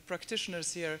the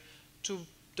practitioners here to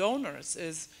donors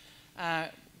is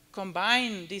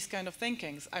combine these kind of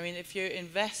thinkings. I mean, if you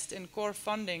invest in core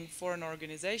funding for an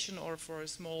organization or for a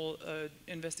small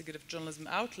investigative journalism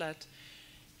outlet,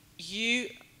 you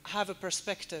have a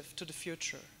perspective to the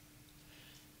future.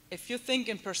 If you think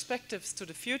in perspectives to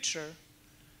the future,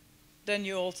 then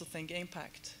you also think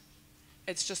impact.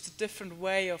 It's just a different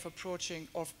way of approaching,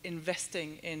 of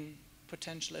investing in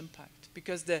potential impact.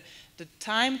 Because the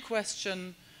time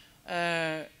question,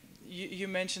 you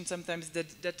mentioned sometimes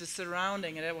that the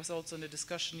surrounding, and that was also in the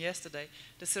discussion yesterday,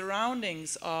 the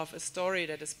surroundings of a story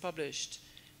that is published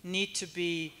need to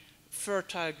be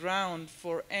fertile ground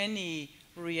for any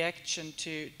reaction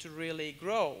to really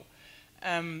grow.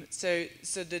 So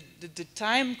the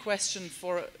time question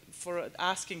for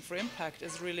asking for impact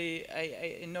is really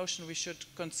a notion we should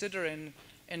consider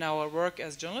in our work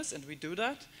as journalists, and we do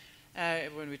that.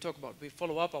 When we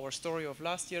follow up our story of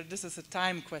last year, this is a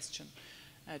time question,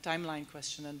 a timeline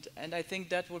question, and I think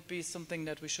that would be something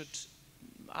that we should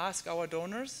ask our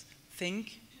donors,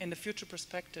 think in the future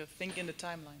perspective, think in the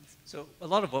timelines. So a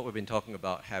lot of what we've been talking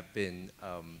about have been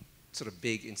sort of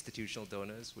big institutional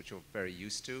donors, which we're very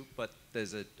used to, but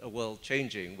there's a world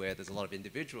changing where there's a lot of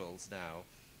individuals now,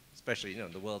 especially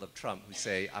in the world of Trump, who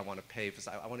say, I want to pay for,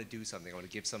 I want to do something, I want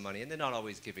to give some money, and they're not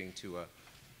always giving to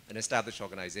an established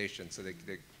organization, so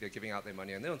they're giving out their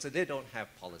money on their own, so they don't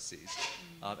have policies.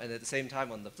 And at the same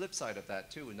time, on the flip side of that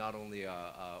too, not only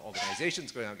are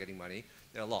organizations going out getting money,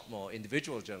 there are a lot more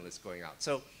individual journalists going out.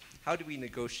 So how do we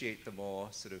negotiate the more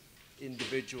sort of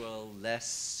individual, less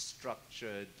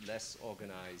structured, less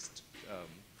organized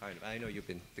kind of, I know you've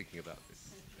been thinking about this.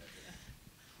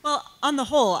 Well, on the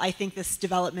whole, I think this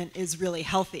development is really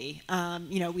healthy. I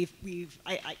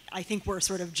think we're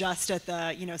sort of just at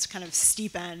the, kind of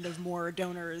steep end of more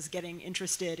donors getting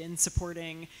interested in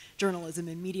supporting journalism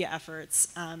and media efforts.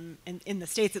 And in the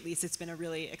States, at least, it's been a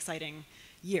really exciting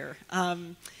year.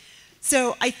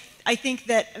 So I think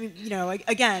that,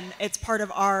 again, it's part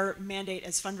of our mandate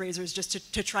as fundraisers just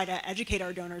to try to educate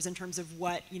our donors in terms of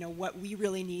what we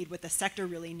really need, what the sector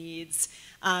really needs.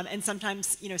 And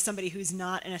sometimes, somebody who's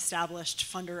not an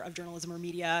established funder of journalism or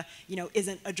media,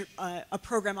 isn't a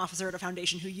program officer at a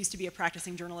foundation who used to be a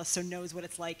practicing journalist, so knows what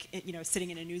it's like,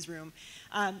 sitting in a newsroom.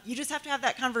 You just have to have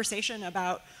that conversation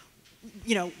about,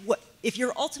 if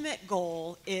your ultimate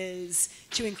goal is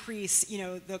to increase,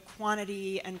 the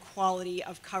quantity and quality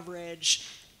of coverage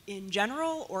in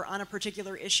general or on a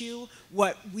particular issue,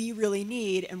 what we really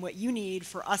need and what you need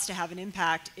for us to have an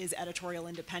impact is editorial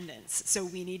independence. So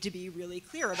we need to be really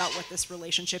clear about what this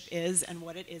relationship is and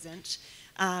what it isn't.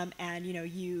 And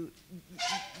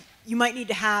you might need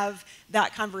to have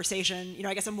that conversation,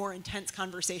 I guess a more intense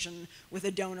conversation with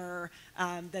a donor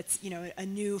that's, a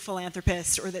new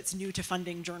philanthropist or that's new to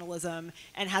funding journalism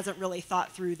and hasn't really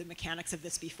thought through the mechanics of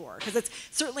this before. Because it's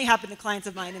certainly happened to clients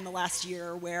of mine in the last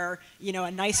year where,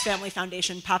 a nice family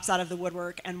foundation pops out of the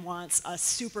woodwork and wants a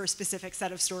super specific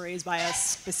set of stories by a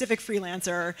specific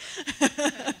freelancer.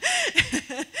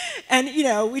 And,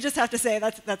 we just have to say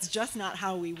that's just not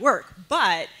how we work.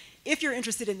 But if you're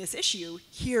interested in this issue,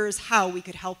 here's how we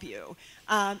could help you.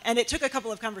 And it took a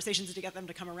couple of conversations to get them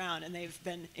to come around, and they've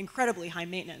been incredibly high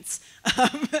maintenance.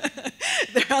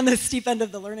 They're on the steep end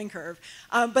of the learning curve.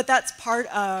 But that's part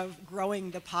of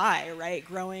growing the pie, right?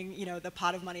 Growing, you know, the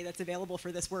pot of money that's available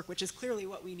for this work, which is clearly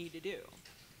what we need to do.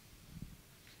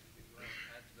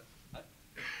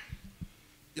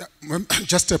 Yeah,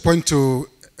 just a point to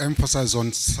emphasize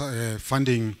on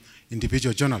funding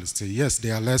individual journalists. Yes, they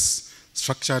are less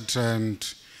structured,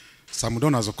 and some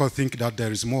donors, of course, think that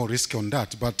there is more risk on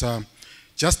that. But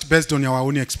just based on our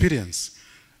own experience,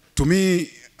 to me,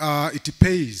 it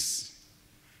pays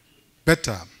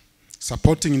better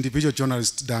supporting individual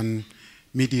journalists than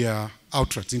media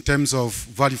outlets in terms of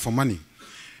value for money.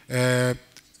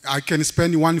 I can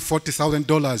spend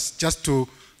 $140,000 just to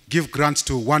give grants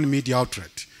to one media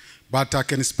outlet, but I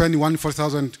can spend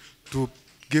 $140,000 to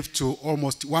give to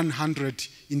almost 100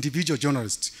 individual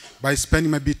journalists by spending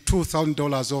maybe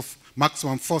 $2,000 of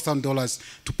maximum $4,000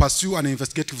 to pursue an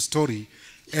investigative story.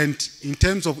 And in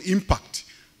terms of impact,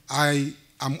 I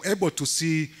am able to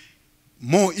see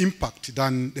more impact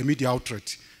than the media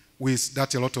outlet with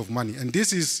that a lot of money. And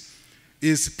this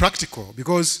is practical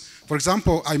because, for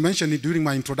example, I mentioned it during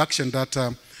my introduction that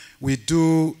we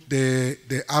do the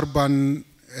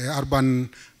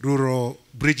urban-rural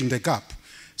bridging the gap.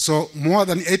 So more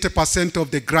than 80% of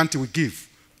the grant we give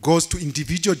goes to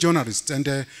individual journalists.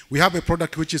 And we have a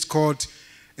product which is called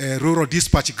Rural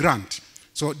Dispatch Grant.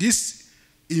 So this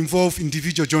involves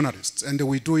individual journalists, and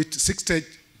we do it 60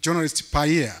 journalists per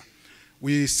year.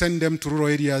 We send them to rural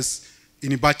areas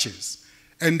in batches.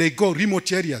 And they go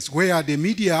remote areas where the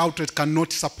media outlet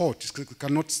cannot support,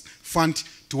 cannot fund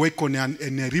to work on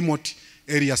a remote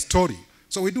area story.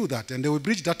 So we do that, and we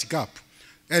bridge that gap.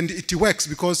 And it works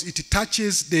because it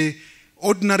touches the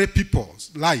ordinary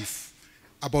people's life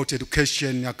about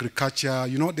education, agriculture,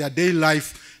 you know, their daily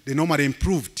life, they normally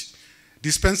improved.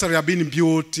 Dispensaries are being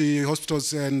built,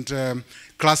 hospitals and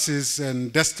classes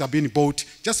and desks are being bought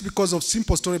just because of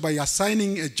simple story by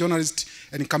assigning a journalist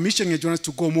and commissioning a journalist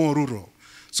to go more rural.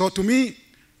 So to me,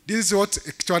 this is what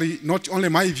actually, not only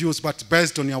my views, but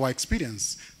based on our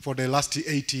experience for the last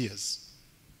 8 years.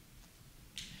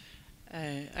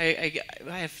 I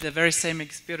have the very same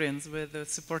experience with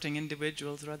supporting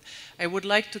individuals. Right? I would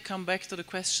like to come back to the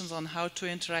questions on how to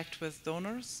interact with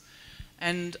donors.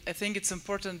 And I think it's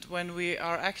important when we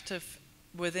are active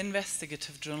with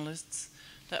investigative journalists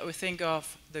that we think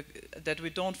of, that we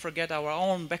don't forget our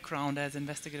own background as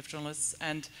investigative journalists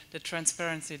and the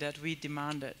transparency that we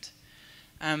demanded.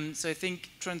 So I think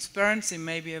transparency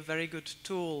may be a very good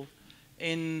tool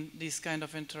in these kind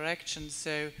of interactions.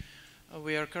 So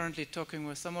we are currently talking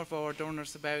with some of our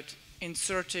donors about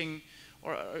inserting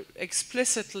or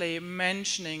explicitly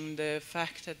mentioning the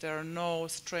fact that there are no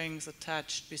strings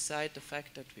attached beside the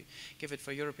fact that we give it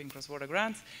for European cross-border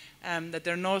grants, that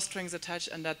there are no strings attached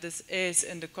and that this is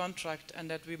in the contract and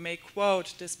that we may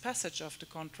quote this passage of the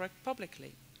contract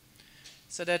publicly.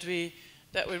 So that we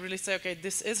really say, okay,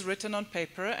 this is written on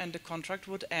paper and the contract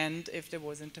would end if there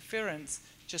was interference,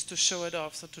 just to show it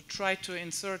off, so to try to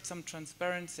insert some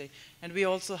transparency. And we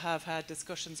also have had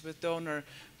discussions with donors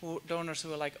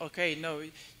who are like, okay, no,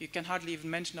 you can hardly even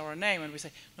mention our name. And we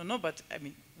say, no, but I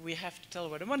mean, we have to tell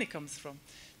where the money comes from.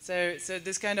 So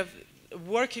this kind of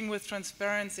working with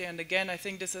transparency, and again, I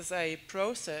think this is a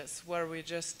process where we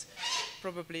just,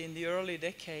 probably in the early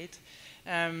decade,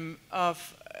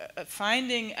 of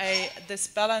finding this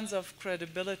balance of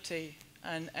credibility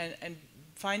and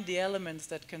find the elements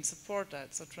that can support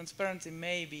that. So transparency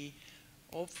may be,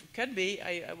 or can be,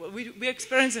 we're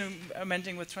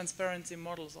experimenting with transparency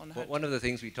models on how. One of the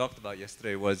things we talked about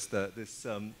yesterday was this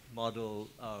model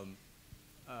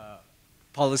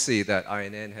policy that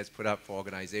INN has put up for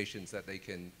organizations that they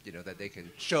can, that they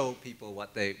can show people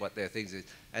what their things is.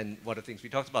 And one of the things we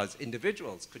talked about is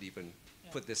individuals could even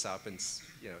put this up and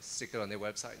stick it on their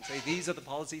website and say, these are the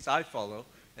policies I follow,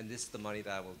 and this is the money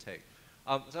that I will take.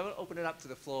 So I'm going to open it up to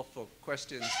the floor for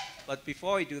questions. But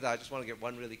before I do that, I just want to get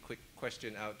one really quick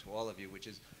question out to all of you, which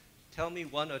is, tell me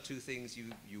one or two things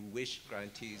you wish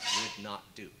grantees would not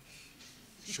do.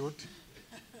 Should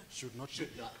not do.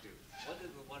 What are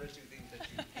the one or two things that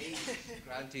you hate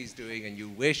grantees doing and you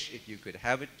wish if you could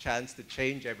have a chance to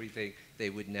change everything, they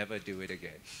would never do it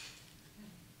again?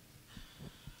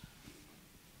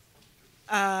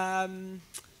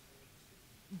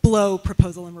 Blow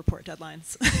proposal and report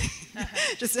deadlines.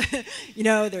 Just,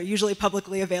 they're usually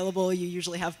publicly available. You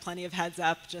usually have plenty of heads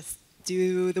up. Just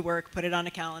do the work, put it on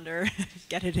a calendar,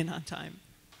 get it in on time.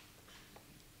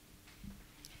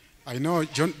 I know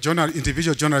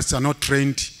individual journalists are not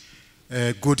trained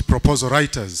good proposal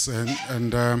writers,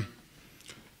 and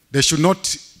they should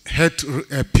not hate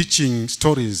pitching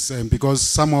stories, because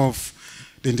some of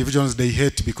the individuals they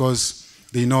hate because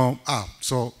they know,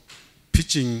 so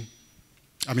pitching,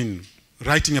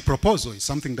 writing a proposal is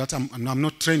something that I'm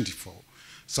not trained for.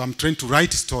 So I'm trained to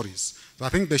write stories. So I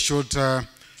think they should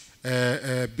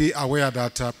be aware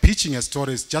that pitching a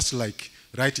story is just like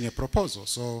writing a proposal.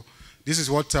 So this is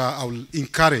what I will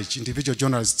encourage individual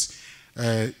journalists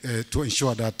to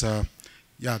ensure that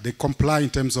they comply in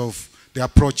terms of the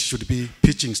approach should be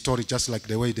pitching story just like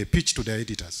the way they pitch to their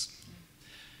editors.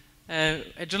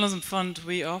 At Journalism Fund,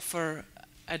 we offer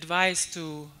advice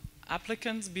to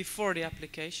applicants before the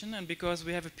application, and because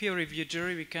we have a peer review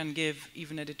jury, we can give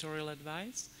even editorial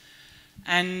advice.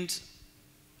 And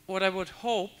what I would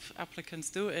hope applicants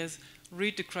do is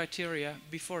read the criteria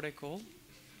before they call.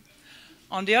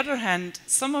 On the other hand,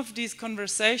 some of these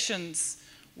conversations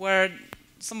where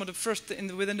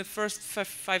within the first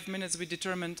 5 minutes we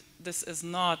determined this is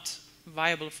not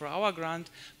viable for our grant,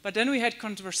 but then we had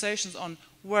conversations on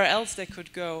where else they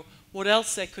could go, what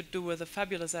else they could do with a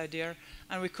fabulous idea,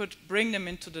 and we could bring them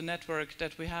into the network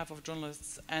that we have of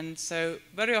journalists. And so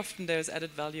very often there's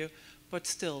added value, but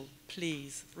still,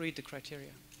 please read the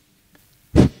criteria.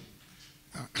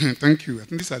 Thank you. I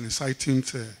think this is an exciting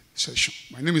session.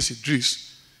 My name is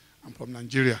Idris. I'm from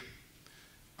Nigeria.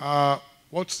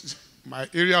 My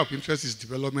area of interest is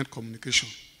development communication,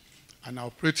 and I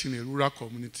operate in a rural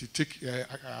community,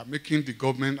 making the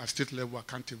government at state level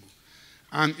accountable.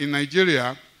 And in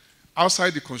Nigeria,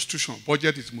 outside the constitution,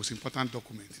 budget is the most important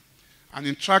document. And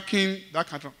in tracking that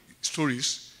kind of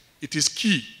stories, it is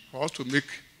key for us to make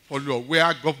follow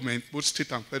where government, both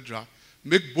state and federal,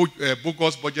 make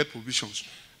bogus budget provisions,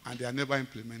 and they are never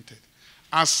implemented.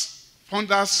 As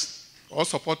funders or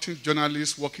supporting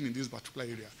journalists working in this particular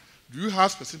area, do you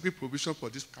have specific provision for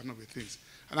this kind of things?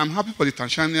 And I'm happy for the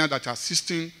Tanzania that are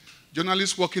assisting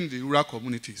journalists working in the rural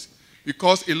communities,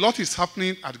 because a lot is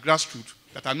happening at grassroots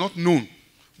that are not known,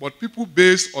 but people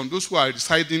based on those who are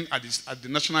residing at the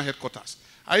national headquarters.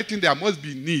 I think there must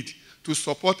be need to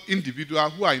support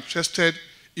individuals who are interested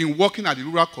in working at the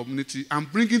rural community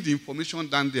and bringing the information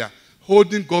down there,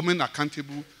 holding government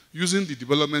accountable using the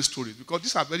development stories, because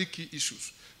these are very key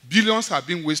issues. Billions have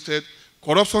been wasted,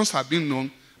 corruptions have been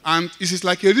known, and it is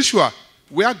like a ritual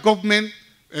where government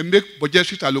make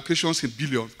budgetary allocations in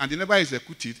billions and they never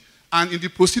execute it. And in the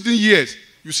preceding years,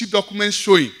 you see documents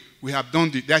showing we have done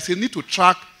it. There's a need to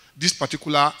track this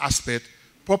particular aspect,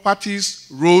 properties,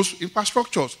 roads,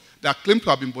 infrastructures that claim to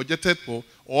have been budgeted for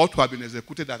or to have been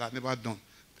executed that are never done.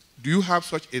 Do you have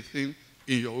such a thing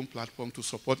in your own platform to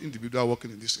support individuals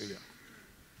working in this area?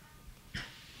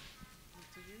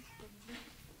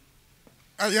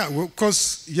 Yeah, well, of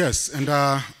course, yes. And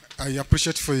I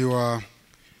appreciate for your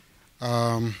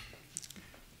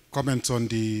comment on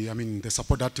the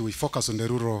support that we focus on the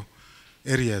rural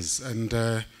areas. And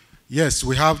yes,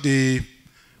 we have been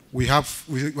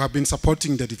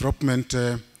supporting the development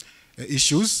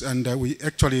issues, and we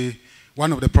actually,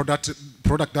 one of the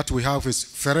product that we have is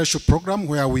fellowship program,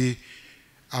 where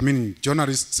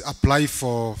journalists apply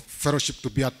for fellowship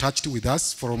to be attached with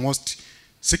us for almost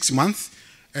 6 months.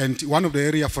 And one of the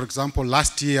area, for example,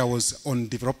 last year was on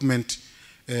development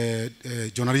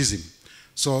journalism.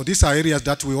 So these are areas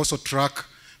that we also track,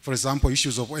 for example,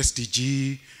 issues of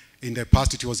SDG. In the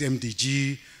past, it was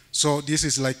MDG. So this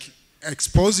is like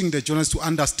exposing the journalists to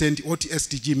understand what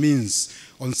SDG means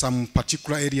on some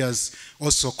particular areas,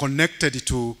 also connected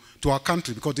to our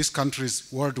country, because these countries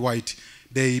worldwide,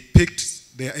 they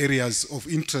picked their areas of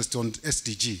interest on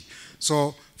SDG.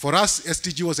 So for us,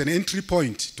 SDG was an entry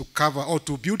point to cover or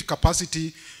to build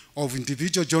capacity of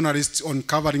individual journalists on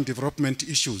covering development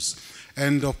issues.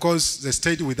 And of course, they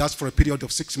stayed with us for a period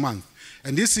of 6 months.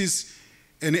 And this is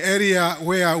an area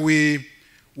where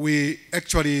we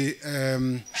actually,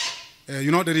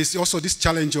 there is also this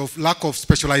challenge of lack of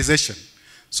specialization.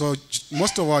 So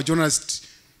most of our journalists,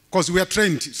 because we are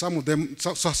trained, some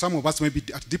of us may be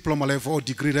at diploma level or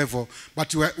degree level,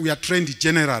 but we are trained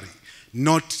generally,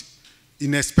 not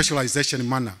in a specialization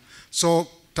manner. So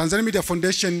Tanzania Media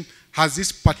Foundation has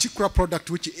this particular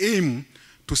product which aim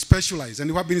to specialize,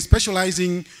 and we have been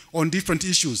specializing on different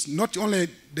issues, not only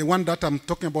the one that I'm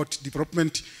talking about,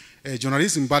 development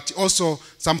journalism, but also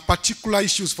some particular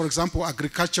issues, for example,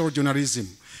 agricultural journalism,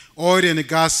 oil and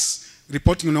gas,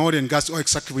 reporting on oil and gas or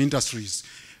extractive industries,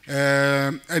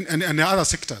 and other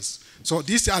sectors. So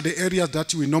these are the areas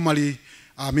that we normally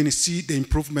see the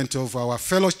improvement of our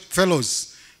fellows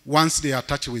once they are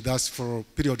attached with us for a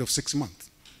period of 6 months.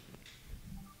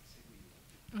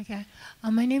 Okay.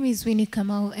 My name is Winnie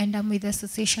Kamau, and I'm with the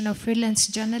Association of Freelance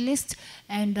Journalists.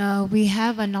 And we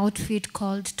have an outfit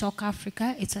called Talk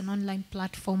Africa. It's an online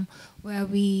platform where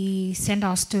we send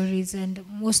our stories, and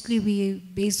mostly we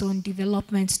base on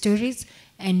development stories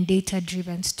and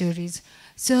data-driven stories.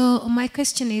 So my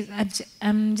question is,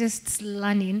 I'm just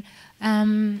learning.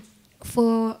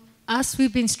 For us,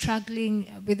 we've been struggling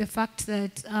with the fact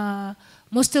that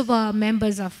most of our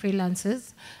members are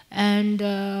freelancers,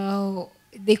 and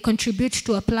they contribute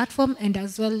to a platform and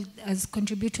as well as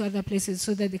contribute to other places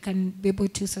so that they can be able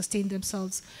to sustain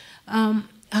themselves.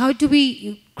 How do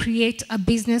we create a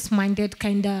business-minded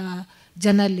kind of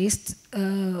journalist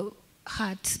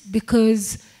heart?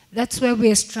 Because that's where we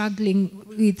are struggling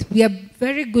with. We are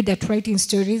very good at writing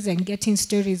stories and getting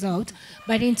stories out,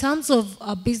 but in terms of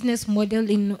a business model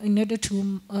in order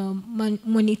to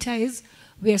monetize,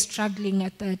 we are struggling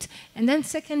at that. And then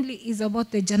secondly is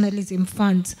about the journalism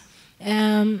funds.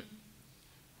 I'm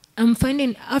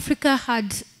finding Africa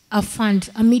had a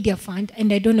fund, a media fund,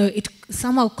 and I don't know, it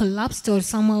somehow collapsed or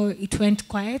somehow it went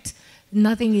quiet.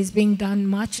 Nothing is being done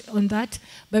much on that.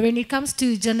 But when it comes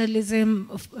to journalism,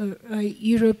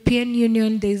 European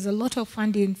Union, there's a lot of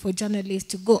funding for journalists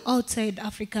to go outside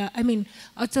Africa,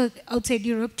 outside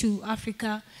Europe to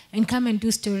Africa and come and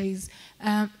do stories.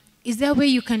 Is there a way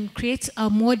you can create a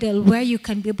model where you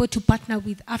can be able to partner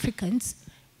with Africans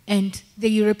and the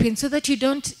Europeans so that you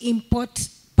don't import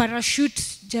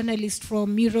parachute journalists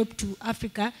from Europe to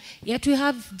Africa, yet we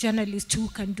have journalists who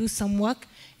can do some work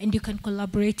and you can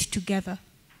collaborate together?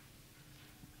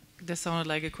 That sounded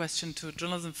like a question to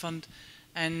Journalism Fund,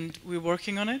 and we're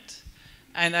working on it.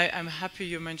 And I'm happy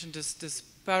you mentioned this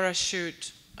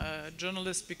parachute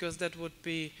journalist, because that would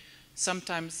be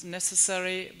sometimes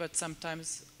necessary, but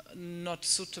sometimes not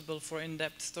suitable for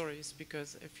in-depth stories,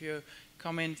 because if you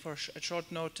come in for a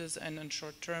short notice and in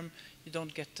short term, you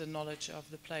don't get the knowledge of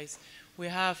the place. We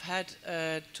have had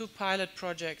 2 pilot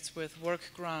projects with work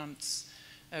grants,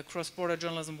 cross-border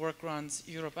journalism work grants,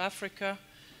 Europe-Africa.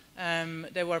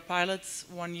 They were pilots,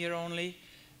 1 year only,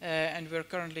 and we're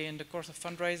currently in the course of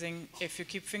fundraising. If you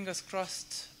keep fingers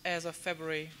crossed, as of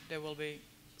February, there will be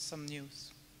some news.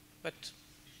 But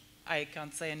I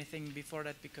can't say anything before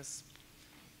that because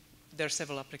there are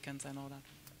several applicants, I know that.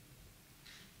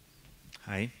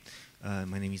 Hi,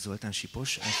 my name is Zoltán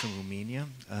Sipos. I'm from Romania,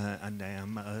 and I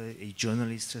am a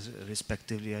journalist,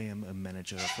 respectively. I am a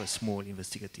manager of a small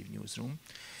investigative newsroom.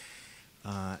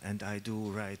 And I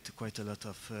do write quite a lot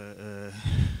of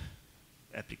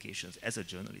applications as a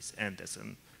journalist and as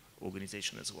an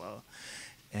organization as well.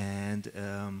 And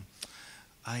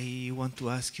I want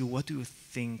to ask you, what do you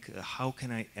think, how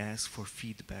can I ask for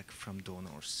feedback from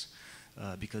donors?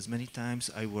 Because many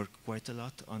times I work quite a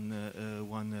lot on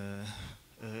one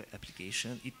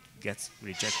application. It gets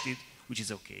rejected, which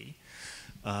is okay.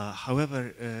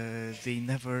 However, they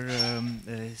never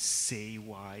say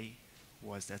why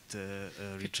was that rejected.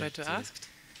 Have you tried to ask?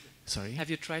 Sorry? Have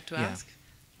you tried to ask?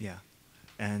 Yeah.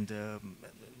 And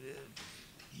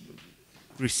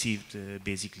received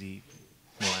basically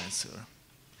no answer.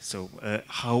 So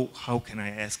how can I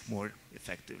ask more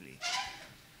effectively?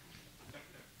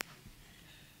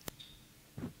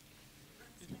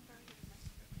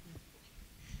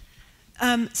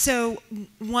 So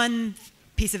one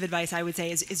piece of advice I would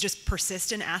say is just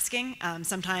persist in asking.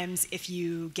 Sometimes if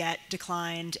you get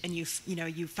declined and you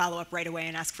follow up right away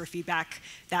and ask for feedback,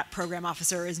 that program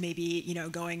officer is maybe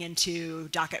going into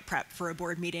docket prep for a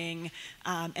board meeting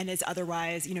and is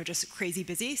otherwise just crazy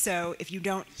busy. So if you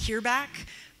don't hear back,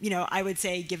 I would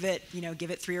say give it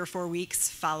 3 or 4 weeks,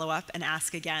 follow up and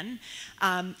ask again.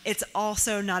 It's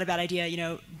also not a bad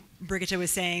idea, Brigitte was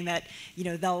saying that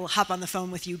they'll hop on the phone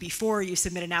with you before you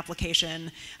submit an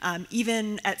application.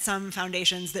 Even at some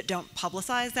foundations that don't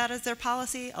publicize that as their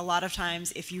policy, a lot of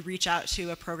times if you reach out to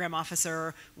a program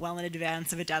officer well in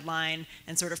advance of a deadline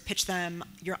and sort of pitch them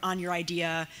on your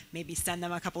idea, maybe send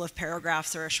them a couple of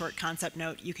paragraphs or a short concept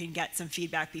note, you can get some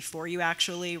feedback before you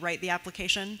actually write the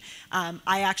application.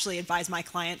 I actually advise my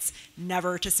clients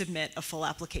never to submit a full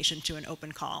application to an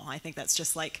open call. I think that's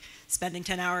just like spending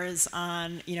 10 hours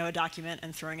on a document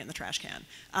and throwing it in the trash can.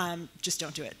 Just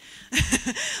don't do it.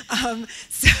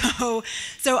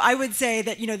 So I would say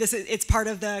that it's part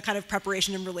of the kind of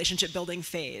preparation and relationship building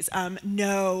phase.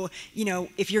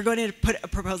 If you're going to put a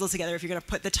proposal together, if you're going to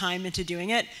put the time into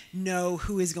doing it, know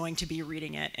who is going to be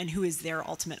reading it and who is their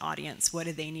ultimate audience. What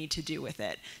do they need to do with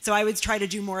it? So I would try to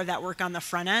do more of that work on the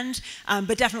front end.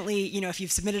 But definitely, if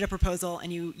you've submitted a proposal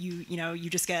and you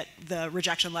just get the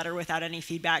rejection letter without any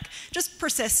feedback, just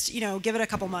persist. Give it a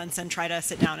couple months and try to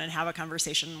sit down and have a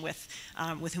conversation with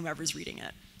whomever's reading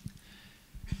it.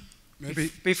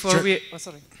 Maybe before we, oh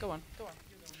sorry, go on.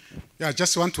 Yeah, I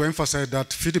just want to emphasize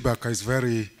that feedback is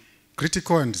very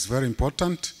critical and is very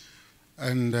important,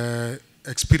 and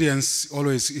experience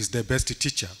always is the best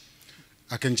teacher.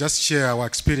 I can just share our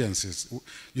experiences.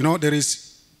 You know, there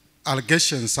is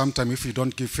allegations sometimes if you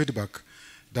don't give feedback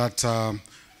that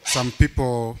some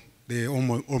people, they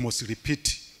almost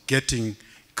repeat getting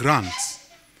grants,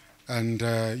 and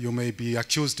you may be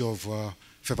accused of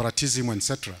favoritism,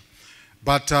 etc.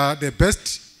 But the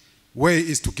best way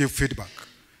is to give feedback.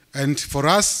 And for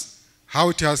us, how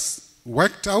it has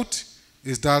worked out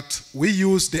is that we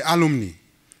use the alumni,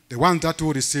 the ones that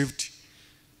who received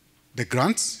the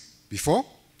grants before,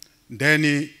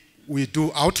 then we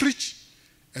do outreach,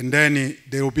 and then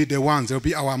they will be the ones, they will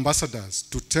be our ambassadors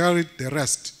to tell the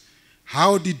rest,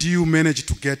 how did you manage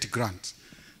to get grants?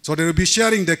 So they will be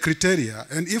sharing the criteria,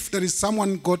 and if there is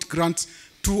someone got grants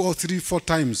 2 or 3, 4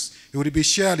 times, he will be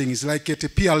sharing, it's like at a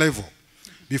peer level,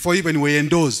 before even we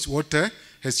endorse what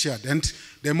has shared. And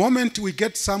the moment we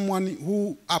get someone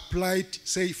who applied,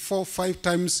 say, 4 or 5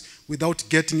 times without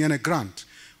getting any grant,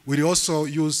 we also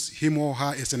use him or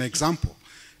her as an example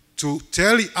to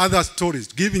tell other stories,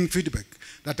 giving feedback,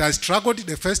 that I struggled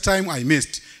the first time, I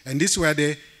missed. And this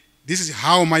is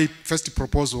how my first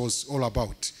proposal was all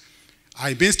about.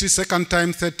 I missed it second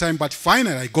time, third time, but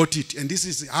finally I got it. And this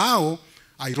is how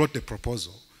I wrote the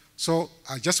proposal. So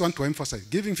I just want to emphasize,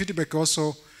 giving feedback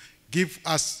also give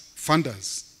us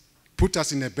funders, put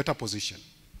us in a better position.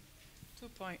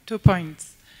 2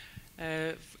 points.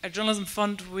 At Journalism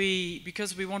Fund,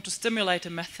 because we want to stimulate a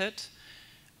method,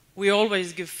 we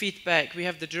always give feedback. We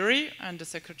have the jury, and the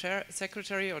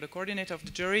secretary or the coordinator of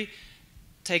the jury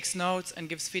takes notes and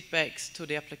gives feedbacks to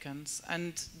the applicants.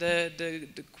 And the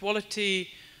quality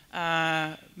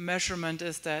measurement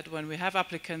is that when we have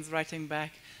applicants writing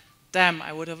back, damn,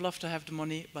 I would have loved to have the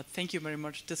money, but thank you very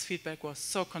much. This feedback was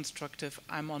so constructive.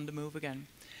 I'm on the move again.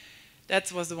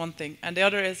 That was the one thing. And the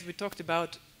other is we talked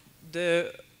about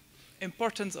the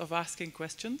importance of asking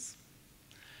questions.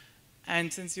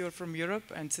 And since you're from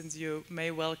Europe, and since you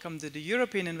may welcome to the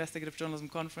European Investigative Journalism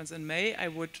Conference in May, I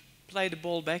would play the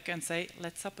ball back and say,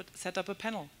 let's set up a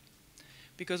panel.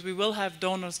 Because we will have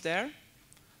donors there.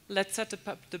 Let's set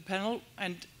up the panel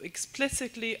and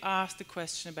explicitly ask the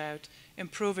question about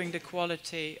improving the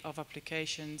quality of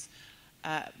applications,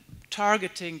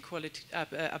 targeting quality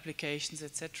applications,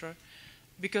 etc.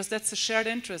 Because that's a shared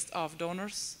interest of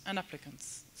donors and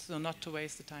applicants, so not to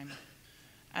waste the time.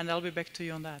 And I'll be back to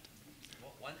you on that.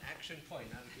 One action point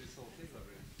out of this whole thing,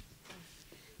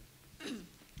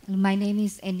 My name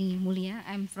is Eni Mulia.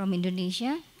 I'm from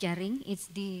Indonesia, Jaring. It's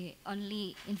the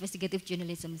only investigative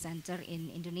journalism center in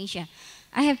Indonesia.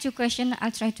 I have 2 questions.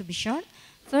 I'll try to be short.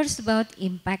 First, about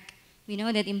impact. We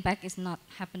know that impact is not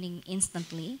happening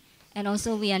instantly. And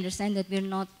also we understand that we're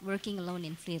not working alone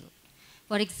in field.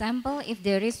 For example, if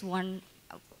there is one,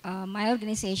 my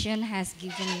organization has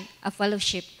given a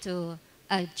fellowship to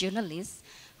a journalist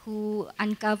who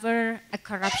uncover a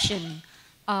corruption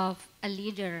of a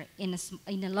leader in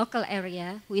a local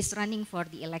area who is running for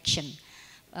the election.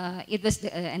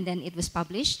 And then it was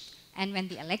published. And when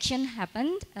the election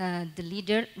happened, the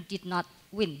leader did not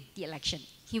win the election.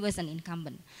 He was an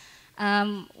incumbent.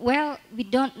 Well, we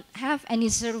don't have any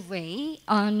survey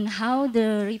on how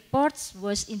the reports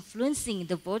was influencing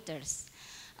the voters.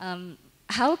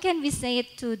 How can we say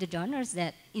it to the donors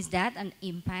that is that an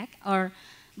impact, or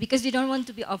because we don't want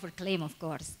to be overclaim, of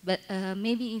course, but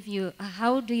maybe if you,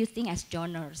 how do you think as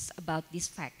donors about this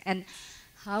fact, and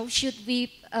how should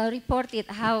we report it?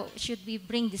 How should we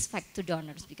bring this fact to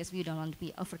donors, because we don't want to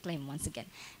be overclaim once again.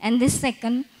 And the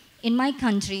second, in my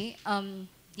country,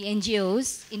 the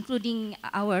NGOs, including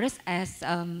ours as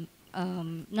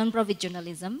non-profit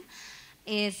journalism,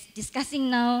 is discussing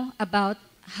now about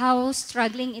how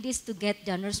struggling it is to get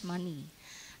donors' money.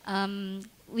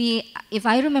 If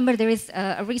I remember, there is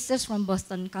a research from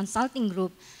Boston Consulting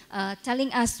Group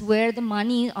telling us where the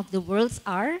money of the world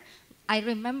are. I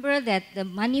remember that the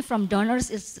money from donors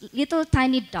is little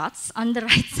tiny dots on the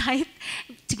right side,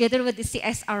 together with the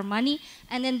CSR money,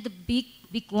 and then the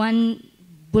big one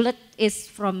bullet is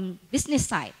from business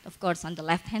side, of course, on the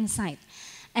left-hand side.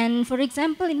 And for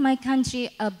example, in my country,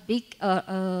 a big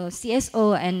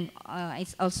CSO, and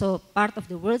it's also part of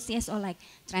the world CSO, like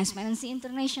Transparency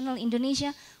International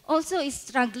Indonesia, also is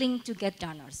struggling to get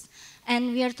donors.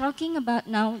 And we are talking about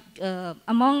now,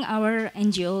 among our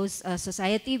NGOs,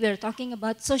 society, we are talking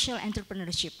about social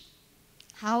entrepreneurship.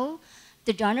 How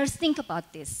the donors think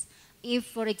about this. If,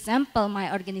 for example,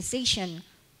 my organization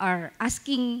are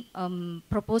asking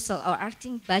proposal or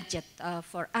asking budget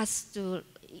for us to,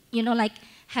 like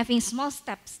having small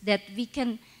steps that we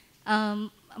can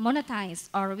monetize,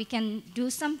 or we can do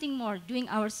something more, doing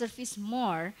our service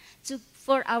more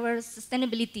for our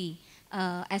sustainability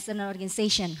as an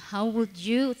organization. How would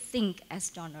you think as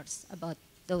donors about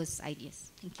those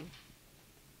ideas? Thank you.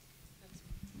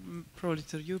 Probably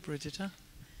to you, Brigitte.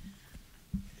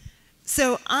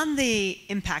 So on the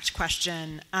impact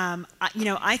question,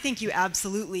 I think you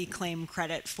absolutely claim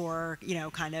credit for,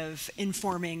 kind of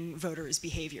informing voters'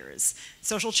 behaviors.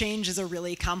 Social change is a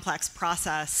really complex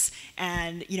process,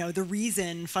 and, the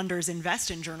reason funders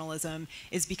invest in journalism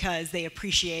is because they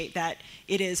appreciate that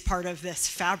it is part of this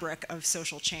fabric of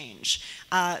social change.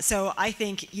 So I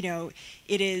think,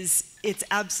 it's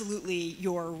absolutely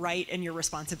your right and your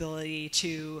responsibility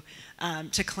to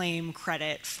claim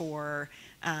credit for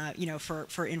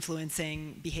for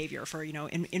influencing behavior, for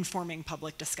informing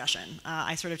public discussion.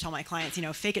 I sort of tell my clients,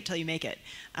 fake it till you make it.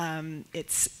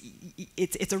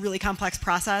 It's a really complex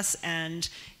process, and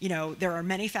there are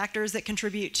many factors that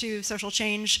contribute to social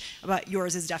change, but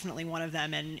yours is definitely one of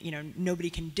them, and nobody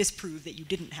can disprove that you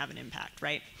didn't have an impact,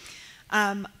 right?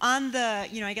 On the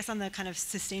I guess on the kind of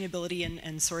sustainability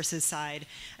and sources side,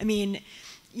 I mean,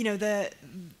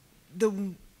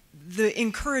 the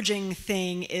encouraging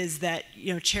thing is that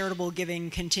charitable giving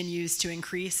continues to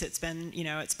increase. It's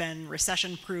been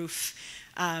recession-proof,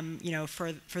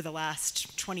 for the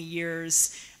last 20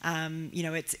 years.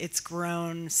 It's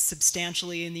grown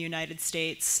substantially in the United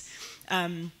States.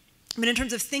 But in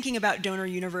terms of thinking about donor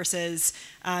universes,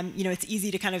 it's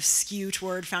easy to kind of skew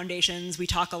toward foundations. We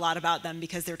talk a lot about them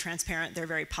because they're transparent, they're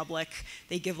very public,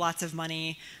 they give lots of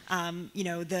money.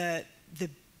 The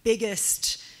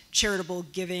biggest charitable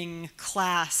giving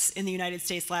class in the United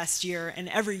States last year, and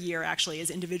every year actually, is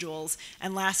individuals.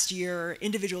 And last year,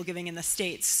 individual giving in the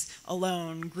States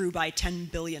alone grew by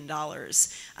 $10 billion.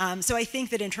 So I think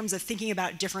that in terms of thinking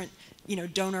about different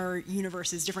donor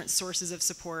universes, different sources of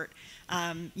support,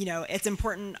 it's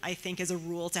important, I think, as a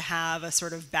rule, to have a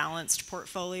sort of balanced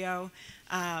portfolio.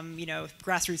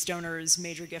 Grassroots donors,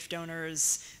 major gift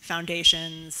donors,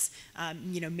 foundations,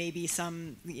 maybe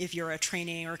some, if you're a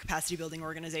training or capacity building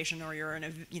organization, or you're an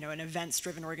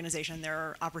events-driven organization, there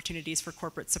are opportunities for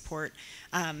corporate support.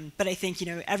 But I think,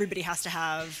 everybody has to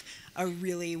have a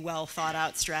really well thought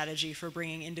out strategy for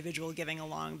bringing individual giving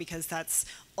along, because that's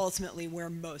ultimately where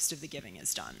most of the giving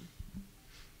is done.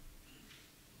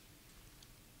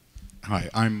 Hi,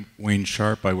 I'm Wayne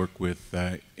Sharp. I work with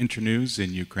Internews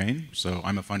in Ukraine, so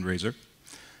I'm a fundraiser.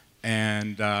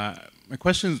 And my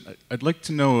question is, I'd like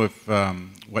to know if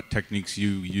what techniques you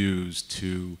use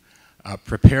to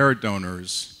prepare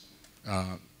donors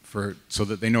so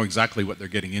that they know exactly what they're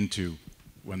getting into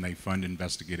when they fund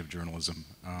investigative journalism.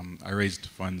 I raised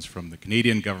funds from the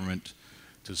Canadian government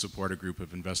to support a group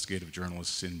of investigative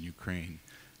journalists in Ukraine.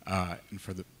 And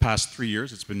for the past 3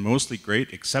 years, it's been mostly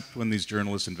great, except when these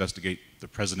journalists investigate the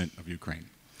president of Ukraine.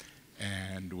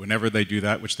 And whenever they do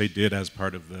that, which they did as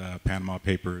part of the Panama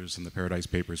Papers and the Paradise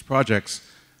Papers projects,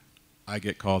 I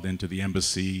get called into the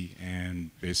embassy,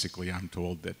 and basically I'm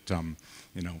told that,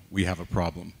 we have a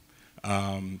problem.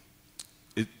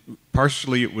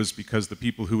 Partially it was because the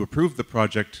people who approved the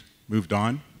project moved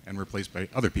on and replaced by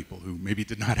other people who maybe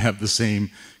did not have the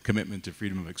same commitment to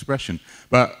freedom of expression.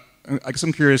 But I guess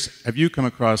I'm curious, do you come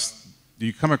across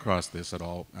this at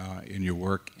all in your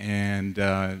work? And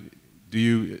do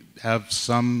you have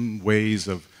some ways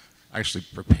of actually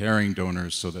preparing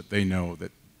donors so that they know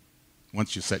that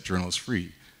once you set journalists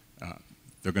free,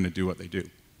 they're going to do what they do?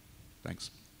 Thanks.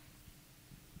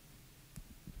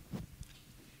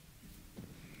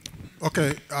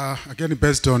 Okay, again,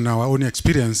 based on our own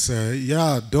experience,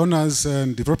 donors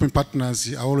and development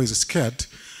partners are always scared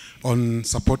on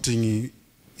supporting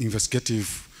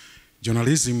investigative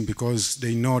journalism because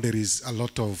they know there is a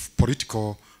lot of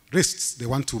political risks. They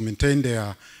want to maintain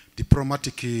their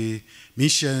diplomatic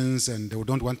missions, and they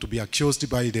don't want to be accused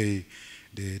by the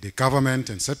government,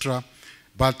 etc.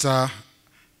 But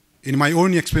in my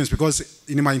own experience, because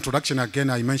in my introduction, again,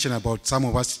 I mentioned about some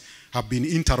of us have been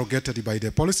interrogated by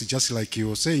the policy, just like you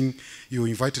were saying, you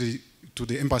invited to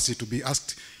the embassy to be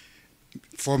asked.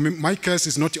 For me, my case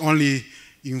is not only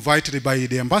invited by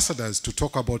the ambassadors to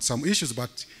talk about some issues,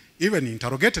 but even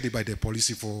interrogated by the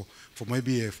policy for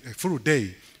maybe a full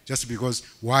day, just because,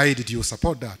 why did you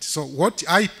support that? So what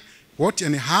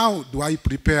and how do I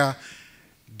prepare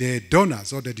the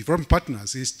donors or the development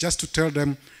partners is just to tell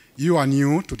them, you are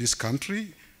new to this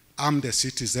country, I'm the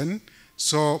citizen,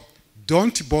 so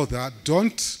don't bother,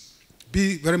 don't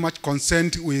be very much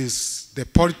concerned with the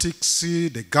politics,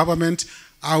 the government,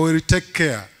 I will take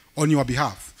care on your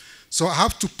behalf. So I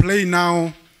have to play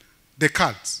now the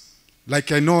cards.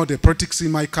 Like I know the politics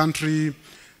in my country,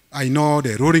 I know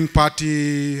the ruling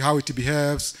party, how it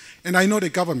behaves, and I know the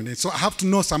government. And so I have to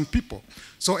know some people.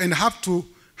 So, and I have to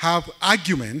have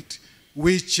argument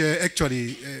which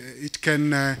actually it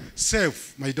can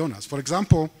save my donors. For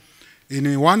example,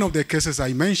 in one of the cases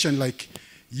I mentioned, like,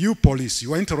 you police,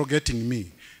 you are interrogating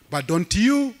me, but don't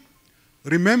you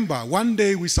remember one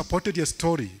day we supported a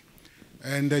story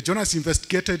and the journalists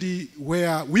investigated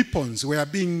where weapons were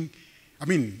being,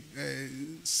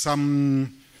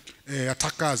 some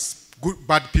attackers,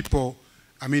 bad people,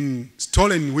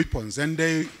 stolen weapons, and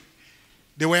they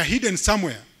were hidden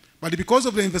somewhere. But because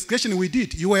of the investigation we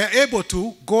did, you were able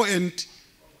to go and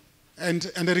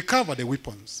recover the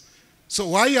weapons. So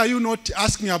why are you not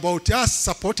asking about us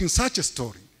supporting such a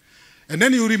story? And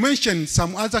then you mention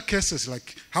some other cases,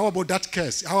 like, how about that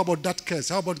case? How about that case?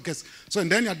 How about case? So,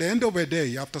 and then at the end of the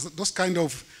day, after those kind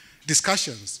of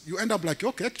discussions, you end up like,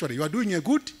 okay, actually, you are doing a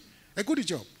good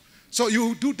job. So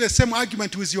you do the same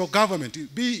argument with your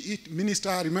government. Be it minister,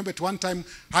 I remember at one time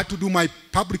I had to do my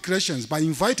public relations by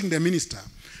inviting the minister,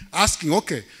 asking,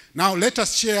 okay, now let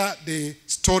us share the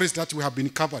stories that we have been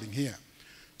covering here.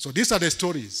 So these are the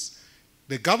stories.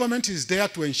 The government is there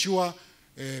to ensure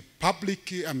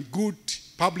good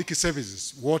public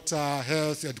services, water,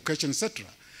 health, education, etc.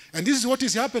 And this is what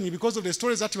is happening because of the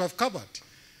stories that you have covered,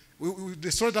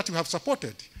 the stories that you have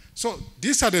supported. So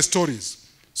these are the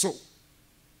stories. So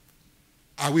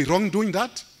are we wrong doing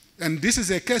that? And this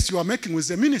is a case you are making with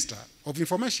the Minister of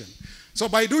Information. So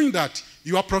by doing that,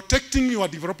 you are protecting your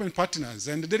development partners,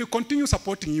 and they will continue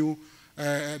supporting you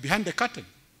behind the curtain.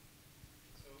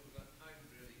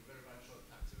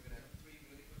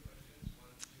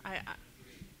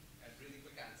 Really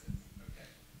quick answers. Okay.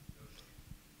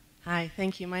 Hi,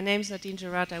 thank you. My name is Nadine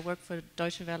Gerard. I work for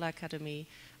Deutsche Welle Academy.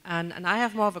 And I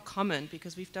have more of a comment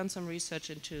because we've done some research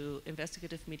into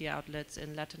investigative media outlets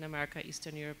in Latin America,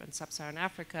 Eastern Europe, and Sub-Saharan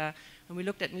Africa. And we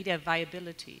looked at media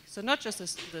viability. So not just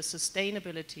the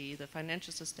sustainability, the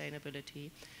financial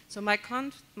sustainability. So my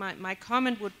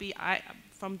comment would be,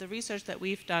 from the research that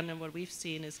we've done and what we've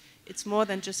seen, is it's more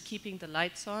than just keeping the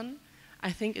lights on.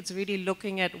 I think it's really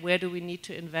looking at where do we need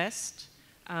to invest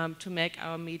to make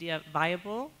our media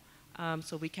viable,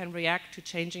 so we can react to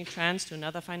changing trends, to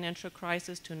another financial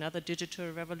crisis, to another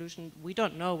digital revolution. We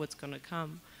don't know what's going to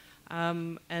come.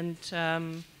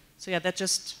 So yeah, that's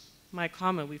just my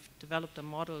comment. We've developed a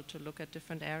model to look at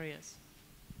different areas.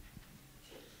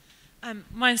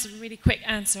 Mine's a really quick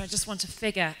answer. I just want a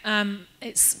figure.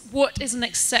 It's what is an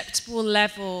acceptable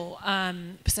level,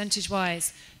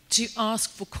 percentage-wise, to ask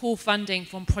for core funding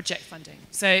from project funding.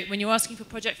 So when you're asking for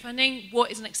project funding, what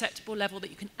is an acceptable level that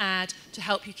you can add to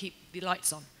help you keep the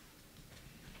lights on?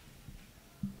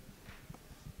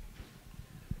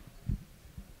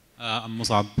 I'm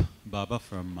Musab Baba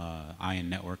from Iron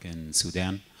Network in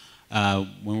Sudan.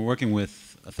 When we're working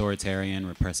with authoritarian,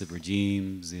 repressive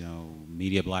regimes,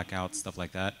 media blackouts, stuff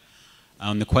like that,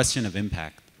 the question of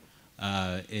impact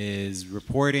is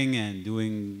reporting and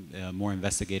doing more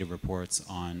investigative reports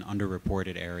on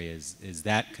underreported areas. Is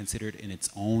that considered in its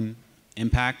own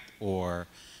impact, or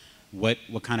what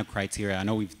kind of criteria? I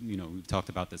know we've talked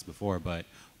about this before, but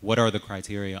what are the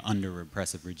criteria under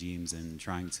repressive regimes in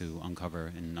trying to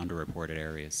uncover in underreported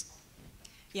areas?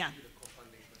 Yeah.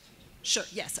 Sure,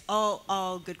 yes,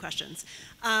 all good questions.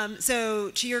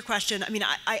 So to your question,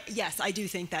 yes, I do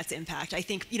think that's impact. I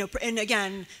think, and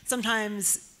again,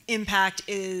 sometimes impact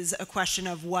is a question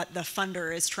of what the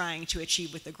funder is trying to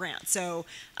achieve with the grant. So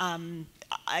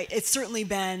it's certainly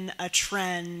been a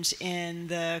trend in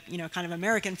the kind of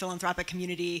American philanthropic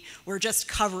community where just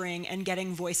covering and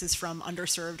getting voices from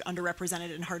underserved,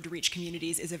 underrepresented, and hard to reach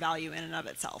communities is a value in and of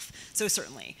itself. So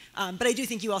certainly. But I do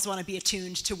think you also want to be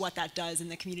attuned to what that does in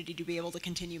the community to be able to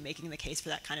continue making the case for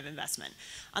that kind of investment.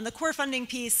 On the core funding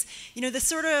piece, the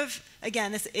sort of,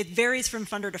 again, it varies from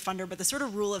funder to funder, but the sort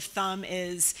of rule of thumb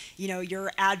is,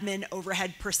 your admin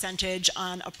overhead percentage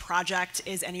on a project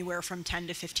is anywhere from 10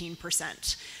 to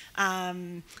 15%.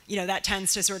 That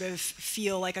tends to sort of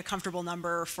feel like a comfortable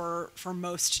number for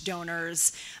most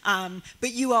donors.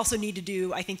 But you also need to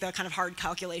do, I think, the kind of hard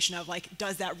calculation of like,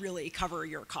 does that really cover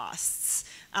your costs?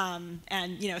 And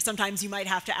sometimes you might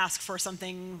have to ask for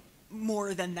something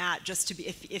more than that just to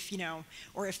be,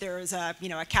 or if there is a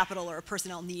capital or a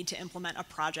personnel need to implement a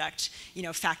project,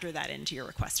 factor that into your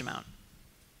request amount.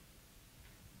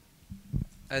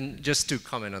 And just to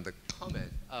comment on the comment,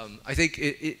 I think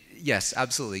yes,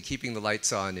 absolutely, keeping the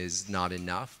lights on is not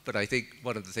enough, but I think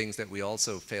one of the things that we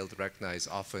also fail to recognize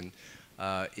often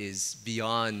is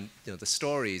beyond the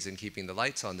stories and keeping the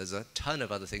lights on, there's a ton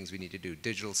of other things we need to do.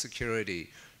 Digital security,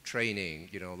 training,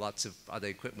 lots of other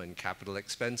equipment, capital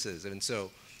expenses. And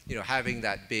so having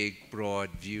that big, broad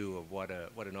view of what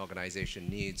an organization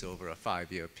needs over a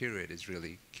 5-year period is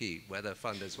really key. Whether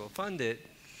funders will fund it,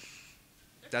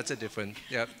 that's a different,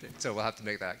 so we'll have to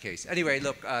make that case. Anyway,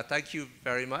 look, thank you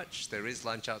very much. There is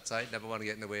lunch outside. Never want to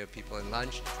get in the way of people in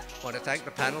lunch. I want to thank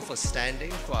the panel for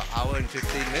standing for an hour and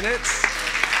 15 minutes.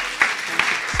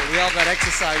 So we all got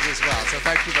exercise as well, so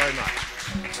thank you very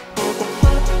much.